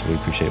with us. We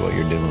appreciate what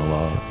you're doing a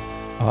lot.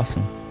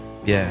 Awesome.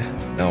 Yeah,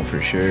 no, for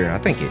sure. I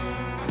think it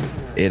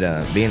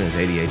being as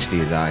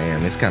ADHD as I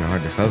am, it's kind of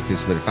hard to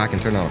focus. But if I can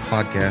turn on a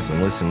podcast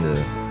and listen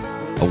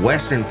to a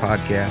Western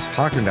podcast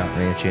talking about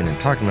ranching and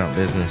talking about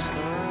business,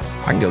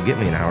 I can go get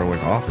me an hour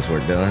worth of office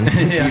work done.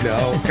 Yeah. You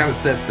know, kind of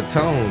sets the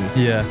tone.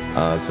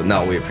 Yeah. So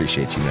no, we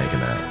appreciate you making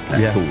that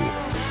Yeah.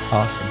 cool.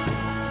 Awesome.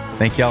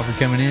 Thank y'all for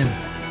coming in.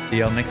 See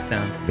y'all next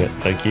time. Yeah,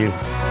 thank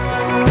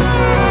you.